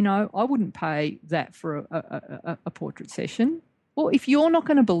say, you know, I wouldn't pay that for a portrait session. Well, if you're not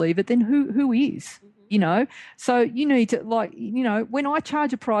going to believe it, then who is? You know, so you need to, like, you know, when I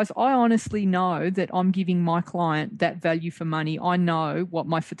charge a price, I honestly know that I'm giving my client that value for money. I know what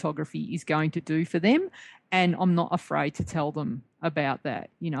my photography is going to do for them, and I'm not afraid to tell them about that.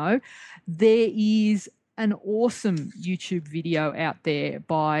 You know, there is an awesome YouTube video out there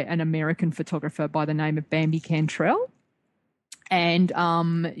by an American photographer by the name of Bambi Cantrell. And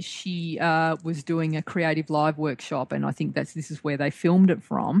she was doing a creative live workshop, and I think this is where they filmed it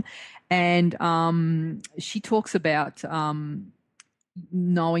from. And she talks about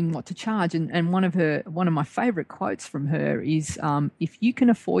knowing what to charge. And one of my favourite quotes from her is, "If you can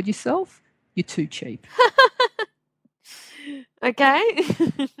afford yourself, you're too cheap." Okay.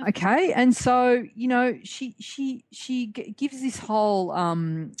 Okay, and so, you know, she gives this whole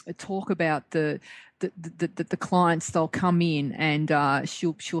talk about the clients. They'll come in and she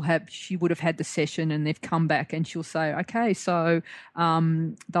would have had the session and they've come back and she'll say, okay, so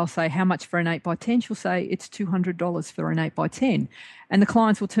they'll say, how much for an 8x10? She'll say it's $200 for an 8x10, and the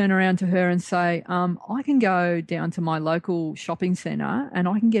clients will turn around to her and say, I can go down to my local shopping centre and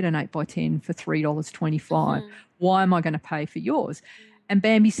I can get an 8x10 for $3.25. Why am I going to pay for yours? And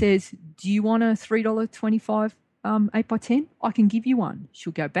Bambi says, do you want a $3.25 8x10? I can give you one.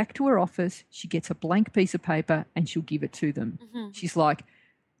 She'll go back to her office. She gets a blank piece of paper and she'll give it to them. She's like,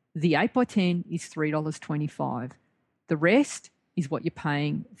 the 8x10 is $3.25. The rest is what you're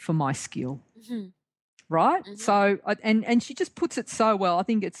paying for my skill. Right? So, and she just puts it so well. I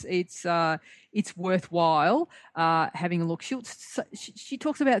think it's worthwhile having a look. She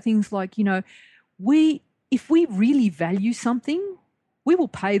talks about things like, you know, if we really value something, we will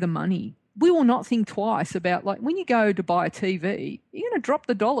pay the money. We will not think twice about, like, when you go to buy a TV, you're going to drop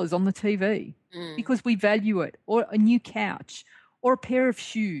the dollars on the TV because we value it, or a new couch, or a pair of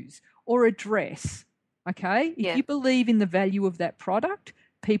shoes, or a dress. Okay? If you believe in the value of that product,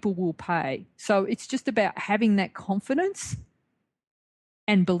 people will pay. So it's just about having that confidence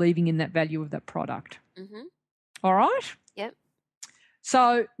and believing in that value of that product. All right? Yep.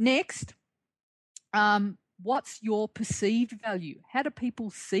 So next, what's your perceived value? How do people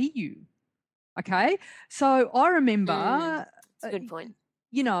see you? Okay. So I remember, that's a good point.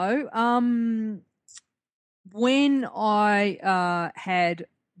 You know, when I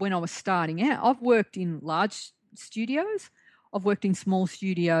was starting out, I've worked in large studios, I've worked in small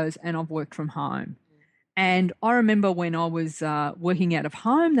studios, and I've worked from home. And I remember when I was working out of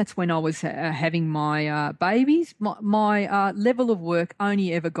home, that's when I was having my babies. My level of work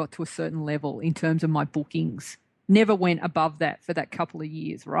only ever got to a certain level in terms of my bookings. Never went above that for that couple of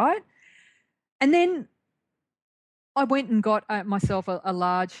years, right? And then I went and got myself a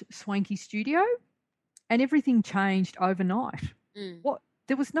large, swanky studio, and everything changed overnight.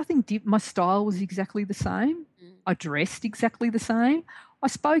 There was nothing my style was exactly the same. I dressed exactly the same. I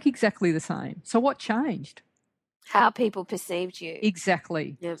spoke exactly the same. So what changed? How people perceived you.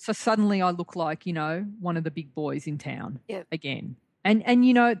 Exactly. Yep. So suddenly I look like, one of the big boys in town again. And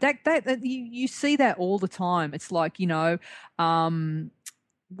that you see that all the time. It's like,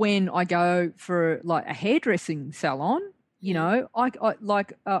 when I go for like a hairdressing salon,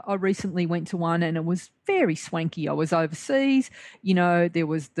 I recently went to one and it was very swanky. I was overseas, there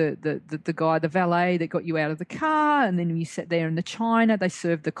was the guy, the valet that got you out of the car, and then you sat there in the china. They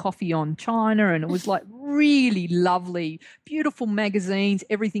served the coffee on china, and it was like really lovely, beautiful magazines.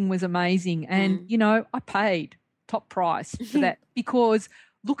 Everything was amazing, and I paid top price for that because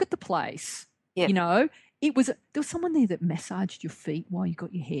look at the place, there was someone there that massaged your feet while you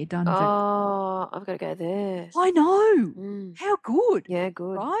got your hair done. Oh, I've got to go there. I know. How good. Yeah,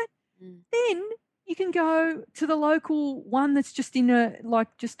 good. Right? Then you can go to the local one that's just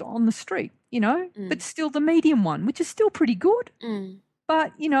just on the street, but still the medium one, which is still pretty good.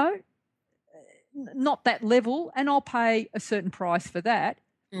 But, not that level, and I'll pay a certain price for that.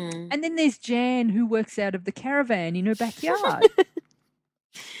 And then there's Jan, who works out of the caravan in her backyard.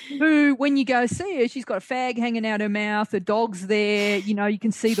 Who, when you go see her, she's got a fag hanging out her mouth, the dog's there, you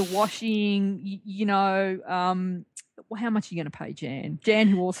can see the washing, how much are you going to pay Jan? Jan,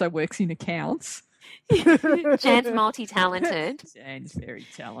 who also works in accounts. Jan's multi-talented. Jan's very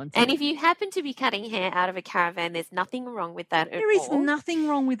talented. And if you happen to be cutting hair out of a caravan, there's nothing wrong with that at all. There is nothing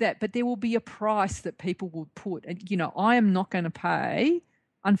wrong with that, but there will be a price that people will put. And, I am not going to pay,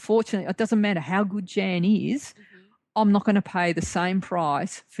 unfortunately, it doesn't matter how good Jan is, I'm not going to pay the same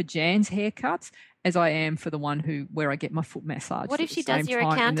price for Jan's haircuts as I am for the one where I get my foot massaged. What if she does your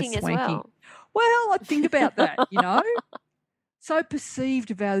accounting as well? Well, I think about that, So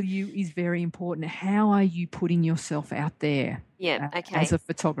perceived value is very important. How are you putting yourself out there? Yeah, okay. As a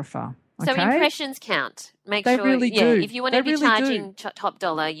photographer. So impressions count. Make they sure, really do. If you want to be charging top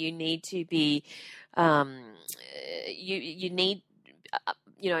dollar, you need to be, you need.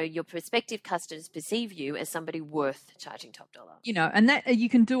 Your prospective customers perceive you as somebody worth charging top dollar. And that you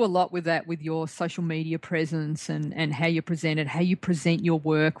can do a lot with that, with your social media presence and how you present it, how you present your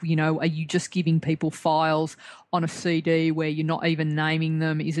work. Are you just giving people files on a CD where you're not even naming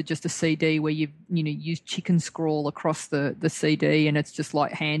them? Is it just a CD where you use chicken scrawl across the CD and it's just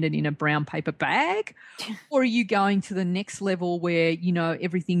like handed in a brown paper bag? Or are you going to the next level where,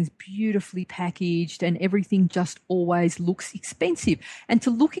 everything's beautifully packaged and everything just always looks expensive? And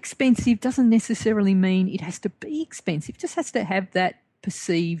to look expensive doesn't necessarily mean it has to be expensive. It just has to have that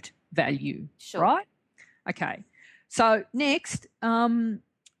perceived value, right? Okay. So next,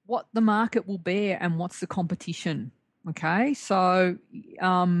 what the market will bear and what's the competition. Okay. So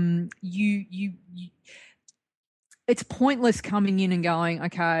it's pointless coming in and going,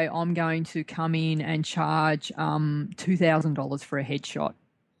 okay, I'm going to come in and charge $2,000 for a headshot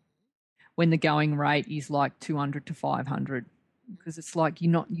when the going rate is like $200 to $500. Because it's like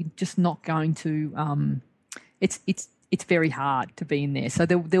you're just not going to it's very hard to be in there. So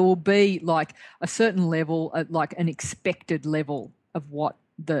there will be like a certain level, like an expected level of what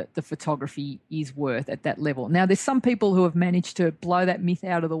the photography is worth at that level. Now there's some people who have managed to blow that myth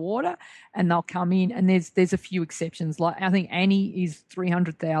out of the water, and they'll come in, and there's a few exceptions. Like I think Annie is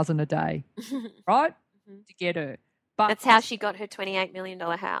 $300,000 a day, right, to get her. But that's how she got her $28 million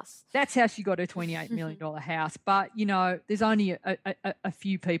house. That's how she got her $28 million house. But, there's only a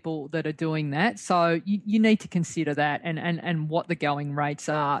few people that are doing that. So you need to consider that and what the going rates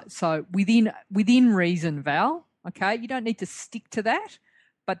are. So within reason, Val, okay, you don't need to stick to that.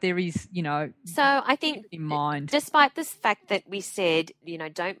 But there is, so I think in mind, despite this fact that we said,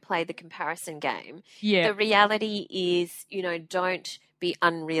 don't play the comparison game. Yeah. The reality is, don't be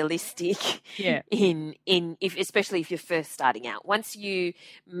unrealistic. Yeah. Especially if you're first starting out. Once you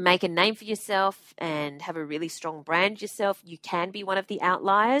make a name for yourself and have a really strong brand yourself, you can be one of the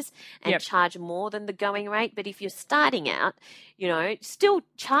outliers and charge more than the going rate. But if you're starting out, still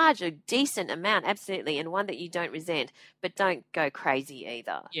charge a decent amount, absolutely, and one that you don't resent, but don't go crazy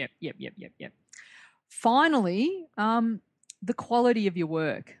either. Yep. Finally, the quality of your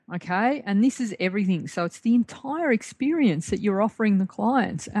work, okay? And this is everything. So it's the entire experience that you're offering the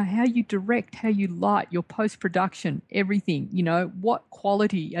clients, how you direct, how you light, your post-production, everything, what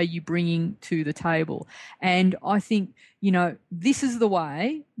quality are you bringing to the table? And I think, this is the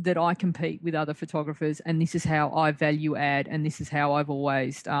way that I compete with other photographers, and this is how I value add, and this is how I've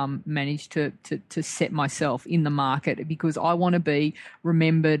always managed to set myself in the market, because I want to be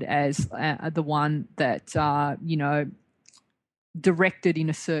remembered as the one that, directed in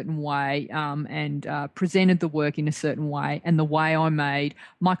a certain way and presented the work in a certain way, and the way I made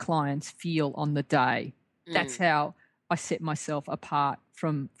my clients feel on the day. That's how I set myself apart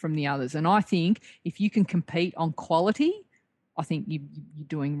from the others. And I think if you can compete on quality, I think you're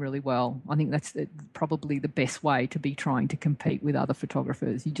doing really well. I think that's probably the best way to be trying to compete with other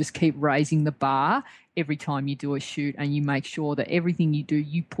photographers. You just keep raising the bar every time you do a shoot, and you make sure that everything you do,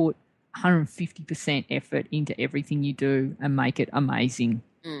 you put 150% effort into everything you do and make it amazing.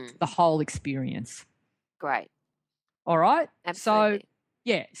 The whole experience. Great. All right? Absolutely.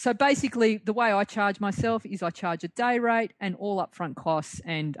 So basically the way I charge myself is I charge a day rate and all upfront costs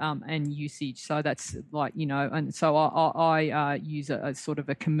and usage. So that's like, and so I use a sort of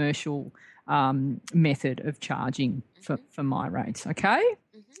a commercial method of charging for my rates. Okay?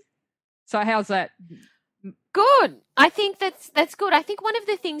 So how's that? Good. I think that's good. I think one of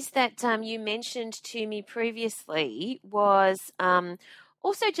the things that you mentioned to me previously was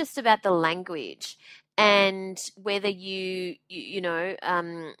also just about the language. And whether you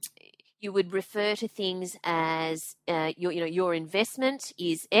would refer to things as your investment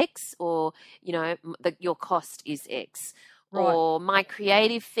is X, or your cost is X, right, or my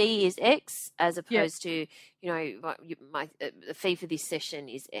creative fee is X, as opposed to my the fee for this session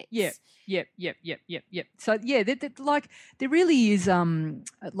is X. Yep. So there really is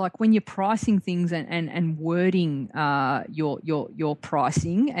like when you're pricing things and wording your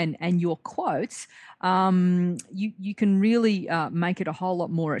pricing and your quotes, you can really make it a whole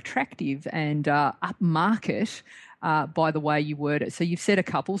lot more attractive and upmarket by the way you word it. So you've said a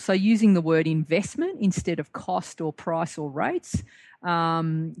couple. So using the word investment instead of cost or price or rates.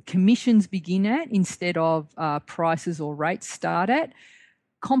 Commissions begin at instead of prices or rates start at.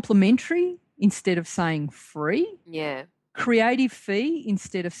 Complimentary instead of saying free. Yeah. Creative fee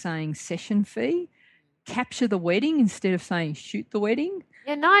instead of saying session fee. Capture the wedding instead of saying shoot the wedding.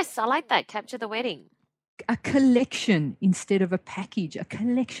 Yeah, nice. I like that. Capture the wedding. A collection instead of a package. A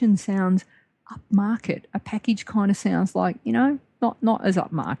collection sounds upmarket. A package kind of sounds like, not as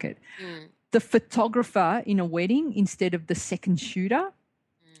upmarket. The photographer in a wedding instead of the second shooter.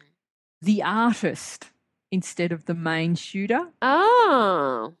 The artist instead of the main shooter.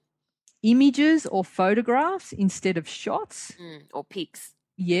 Oh. Images or photographs instead of shots. Or pics.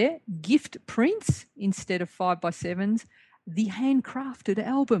 Yeah. Gift prints instead of 5x7s. The handcrafted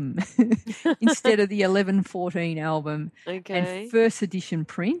album instead of the 1114 album. Okay. And first edition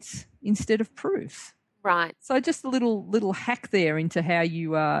prints instead of proofs. Right. So just a little hack there into how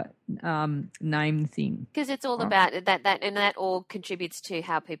you name things. Because it's all about that, and that all contributes to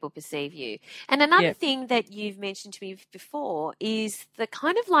how people perceive you. And another thing that you've mentioned to me before is the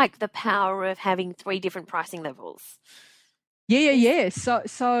kind of like the power of having 3 different pricing levels. Yeah. So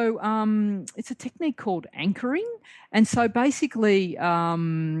it's a technique called anchoring. And so basically,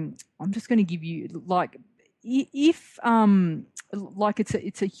 I'm just going to give you like, if like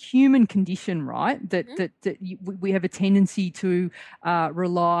it's a human condition, right? That we have a tendency to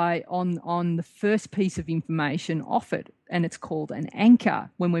rely on the first piece of information offered, and it's called an anchor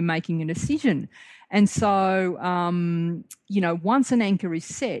when we're making a decision. And so, once an anchor is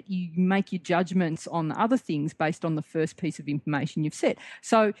set, you make your judgments on other things based on the first piece of information you've set.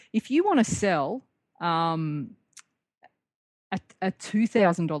 So if you want to sell a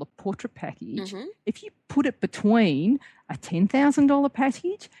 $2,000 portrait package, if you put it between a $10,000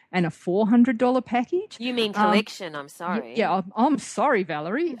 package and a $400 package. You mean collection, I'm sorry. Yeah, I'm sorry,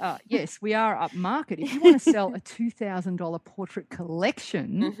 Valerie. Yes, we are upmarket. If you want to sell a $2,000 portrait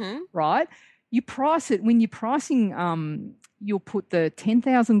collection, right, you price it, when you're pricing, you'll put the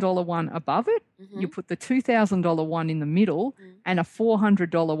 $10,000 one above it, you put the $2,000 one in the middle, and a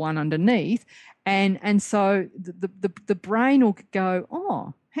 $400 one underneath. And so the brain will go,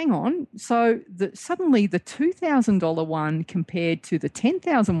 oh, hang on. So suddenly the $2,000 one compared to the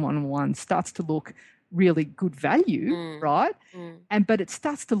 $10,000 one starts to look really good value, right? But it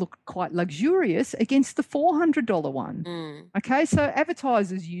starts to look quite luxurious against the $400 one. Okay, so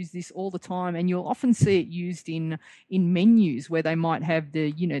advertisers use this all the time, and you'll often see it used in menus where they might have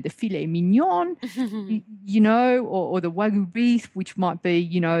the filet mignon, or the wagyu beef, which might be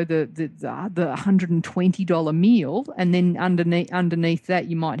the $120 meal, and then underneath that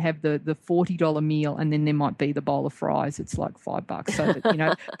you might have the $40 meal, and then there might be the bowl of fries. It's like $5. So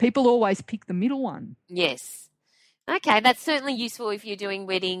that, people always pick the middle one. Yes. Okay, that's certainly useful if you're doing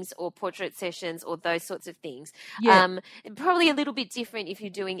weddings or portrait sessions or those sorts of things. Yeah. Probably a little bit different if you're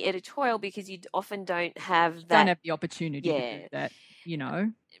doing editorial, because you often don't have that. Don't have the opportunity to do that,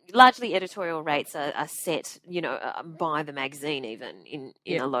 Largely editorial rates are set, by the magazine even in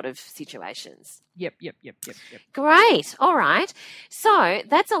a lot of situations. Yep. Great. All right. So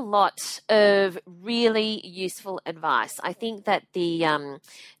that's a lot of really useful advice. I think that the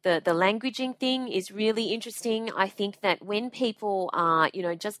languaging thing is really interesting. I think that when people are,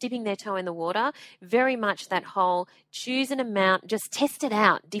 just dipping their toe in the water, very much that whole choose an amount, just test it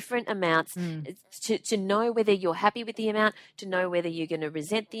out, different amounts to know whether you're happy with the amount, to know whether you're going to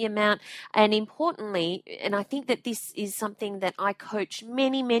resent the amount. And importantly, and I think that this is something that I coach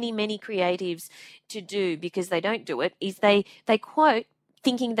many, many, many creatives to do because they don't do it, is they quote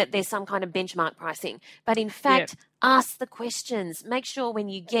thinking that there's some kind of benchmark pricing. But in fact, ask the questions. Make sure when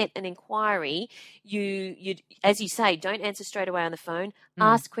you get an inquiry, you as you say, don't answer straight away on the phone.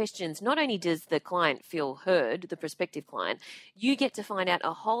 Ask questions. Not only does the client feel heard, the prospective client, you get to find out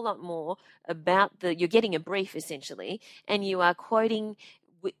a whole lot more about you're getting a brief essentially, and you are quoting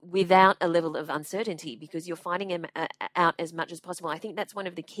without a level of uncertainty because you're finding them out as much as possible. I think that's one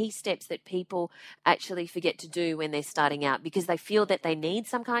of the key steps that people actually forget to do when they're starting out because they feel that they need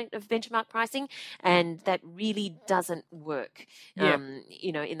some kind of benchmark pricing, and that really doesn't work,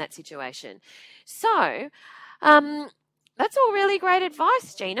 in that situation. So, that's all really great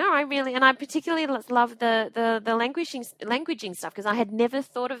advice, Gina. I particularly love the languaging stuff because I had never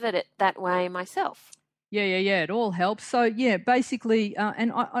thought of it that way myself. Yeah. It all helps. So basically,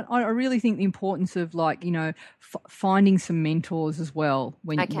 and I really think the importance of finding some mentors as well.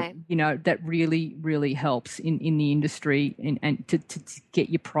 When that really really helps in the industry and to get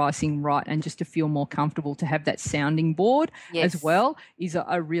your pricing right and just to feel more comfortable. To have that sounding board as well is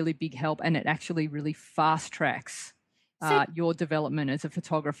a really big help, and it actually really fast tracks your development as a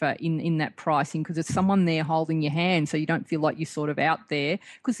photographer in that pricing because there's someone there holding your hand so you don't feel like you're sort of out there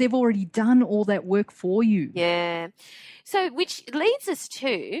because they've already done all that work for you. Yeah. So which leads us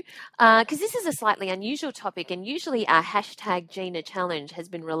to, because this is a slightly unusual topic and usually our hashtag Gina Challenge has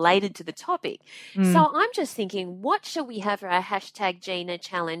been related to the topic. So I'm just thinking, what shall we have for our hashtag Gina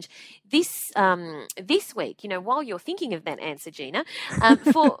Challenge this week? While you're thinking of that answer, Gina,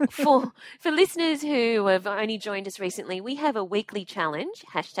 for listeners who have only joined us recently, we have a weekly challenge,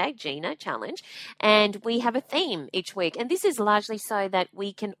 hashtag Gina Challenge, and we have a theme each week. And this is largely so that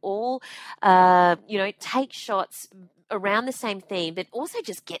we can all, take shots around the same theme, but also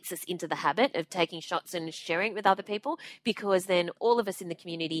just gets us into the habit of taking shots and sharing it with other people, because then all of us in the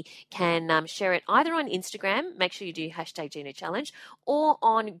community can share it either on Instagram, make sure you do hashtag Gina Challenge, or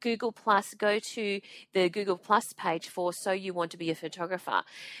on Google Plus, go to the Google Plus page for So You Want to Be a Photographer.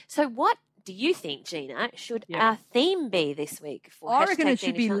 So what do you think, Gina, should our theme be this week for I reckon it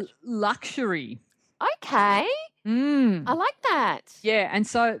Gina should be Challenge? luxury. Okay. I like that. Yeah, and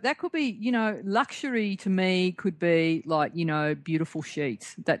so that could be, luxury to me could be like, beautiful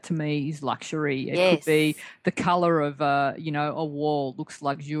sheets. That to me is luxury. It could be the color of, a wall looks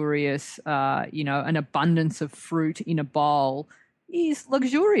luxurious. An abundance of fruit in a bowl is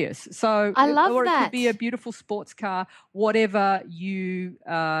luxurious. So I love or that. It could be a beautiful sports car, whatever you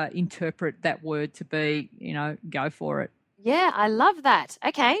interpret that word to be, go for it. Yeah, I love that.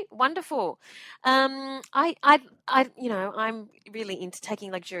 Okay, wonderful. I'm really into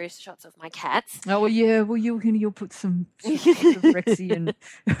taking luxurious shots of my cats. Oh well, yeah. Well, you'll put some of Rexy and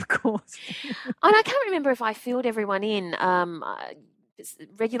of course. And I can't remember if I filled everyone in.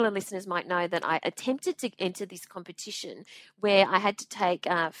 Regular listeners might know that I attempted to enter this competition where I had to take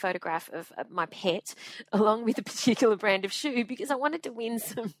a photograph of my pet along with a particular brand of shoe because I wanted to win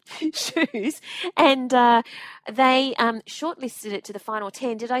some shoes, and they shortlisted it to the final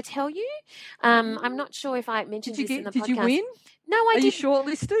 10. Did I tell you? I'm not sure if I mentioned this in the podcast. Did you win? No, I didn't. Are you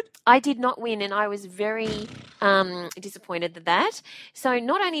shortlisted? I did not win, and I was very disappointed at that. So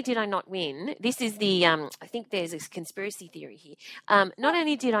not only did I not win, this is the I think there's a conspiracy theory here. Not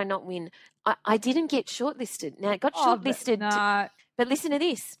only did I not win, I didn't get shortlisted. Now, it got shortlisted, but listen to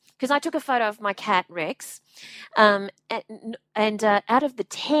this, because I took a photo of my cat, Rex, and out of the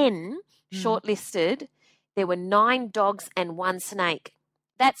 10 shortlisted, there were 9 dogs and 1 snake.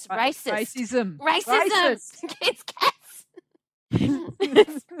 That's racist. Racism against cats.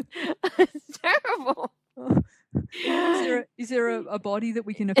 It's terrible. Is there a body that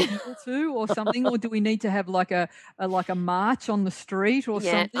we can appeal to or something, or do we need to have like a march on the street or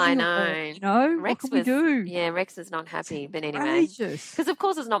something? Yeah, I know. Rex, what can we do? Yeah, Rex is not happy, but anyway, because of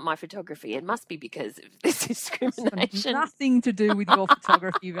course it's not my photography. It must be because of this discrimination. Nothing to do with your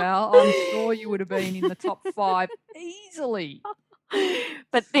photography, Val. I'm sure you would have been in the top 5 easily.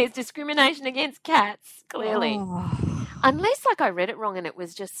 But there's discrimination against cats, clearly. Unless, I read it wrong and it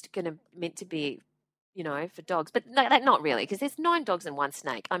was just meant to be, for dogs. But no, not really, because there's 9 dogs and 1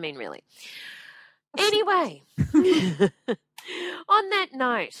 snake. I mean, really. Anyway, on that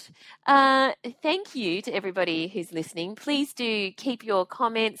note, thank you to everybody who's listening. Please do keep your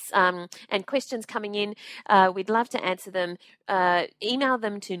comments and questions coming in. We'd love to answer them. Email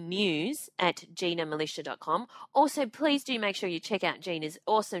them to news@ginamilitia.com. Also, please do make sure you check out Gina's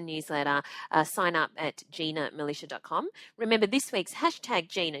awesome newsletter. Sign up at ginamilitia.com. Remember, this week's hashtag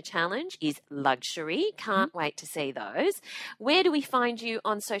Gina Challenge is luxury. Can't wait to see those. Where do we find you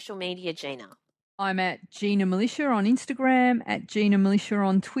on social media, Gina? I'm at Gina Militia on Instagram, at Gina Militia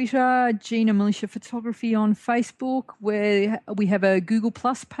on Twitter, Gina Militia Photography on Facebook, where we have a Google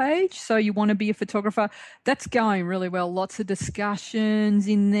Plus page. So you want to be a photographer. That's going really well. Lots of discussions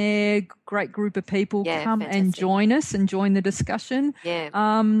in there. Great group of people. Yeah, come fantastic. and join us and join the discussion. Yeah.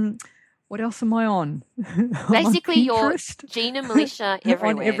 What else am I on? Basically, you're Gina Militia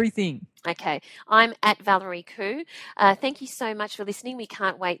everywhere. On everything. Okay. I'm at Valerie Khoo. Thank you so much for listening. We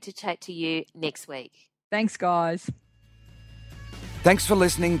can't wait to chat to you next week. Thanks, guys. Thanks for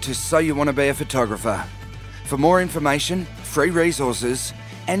listening to So You Want to Be a Photographer. For more information, free resources,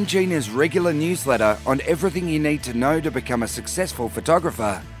 and Gina's regular newsletter on everything you need to know to become a successful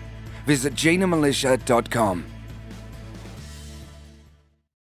photographer, visit ginamilitia.com.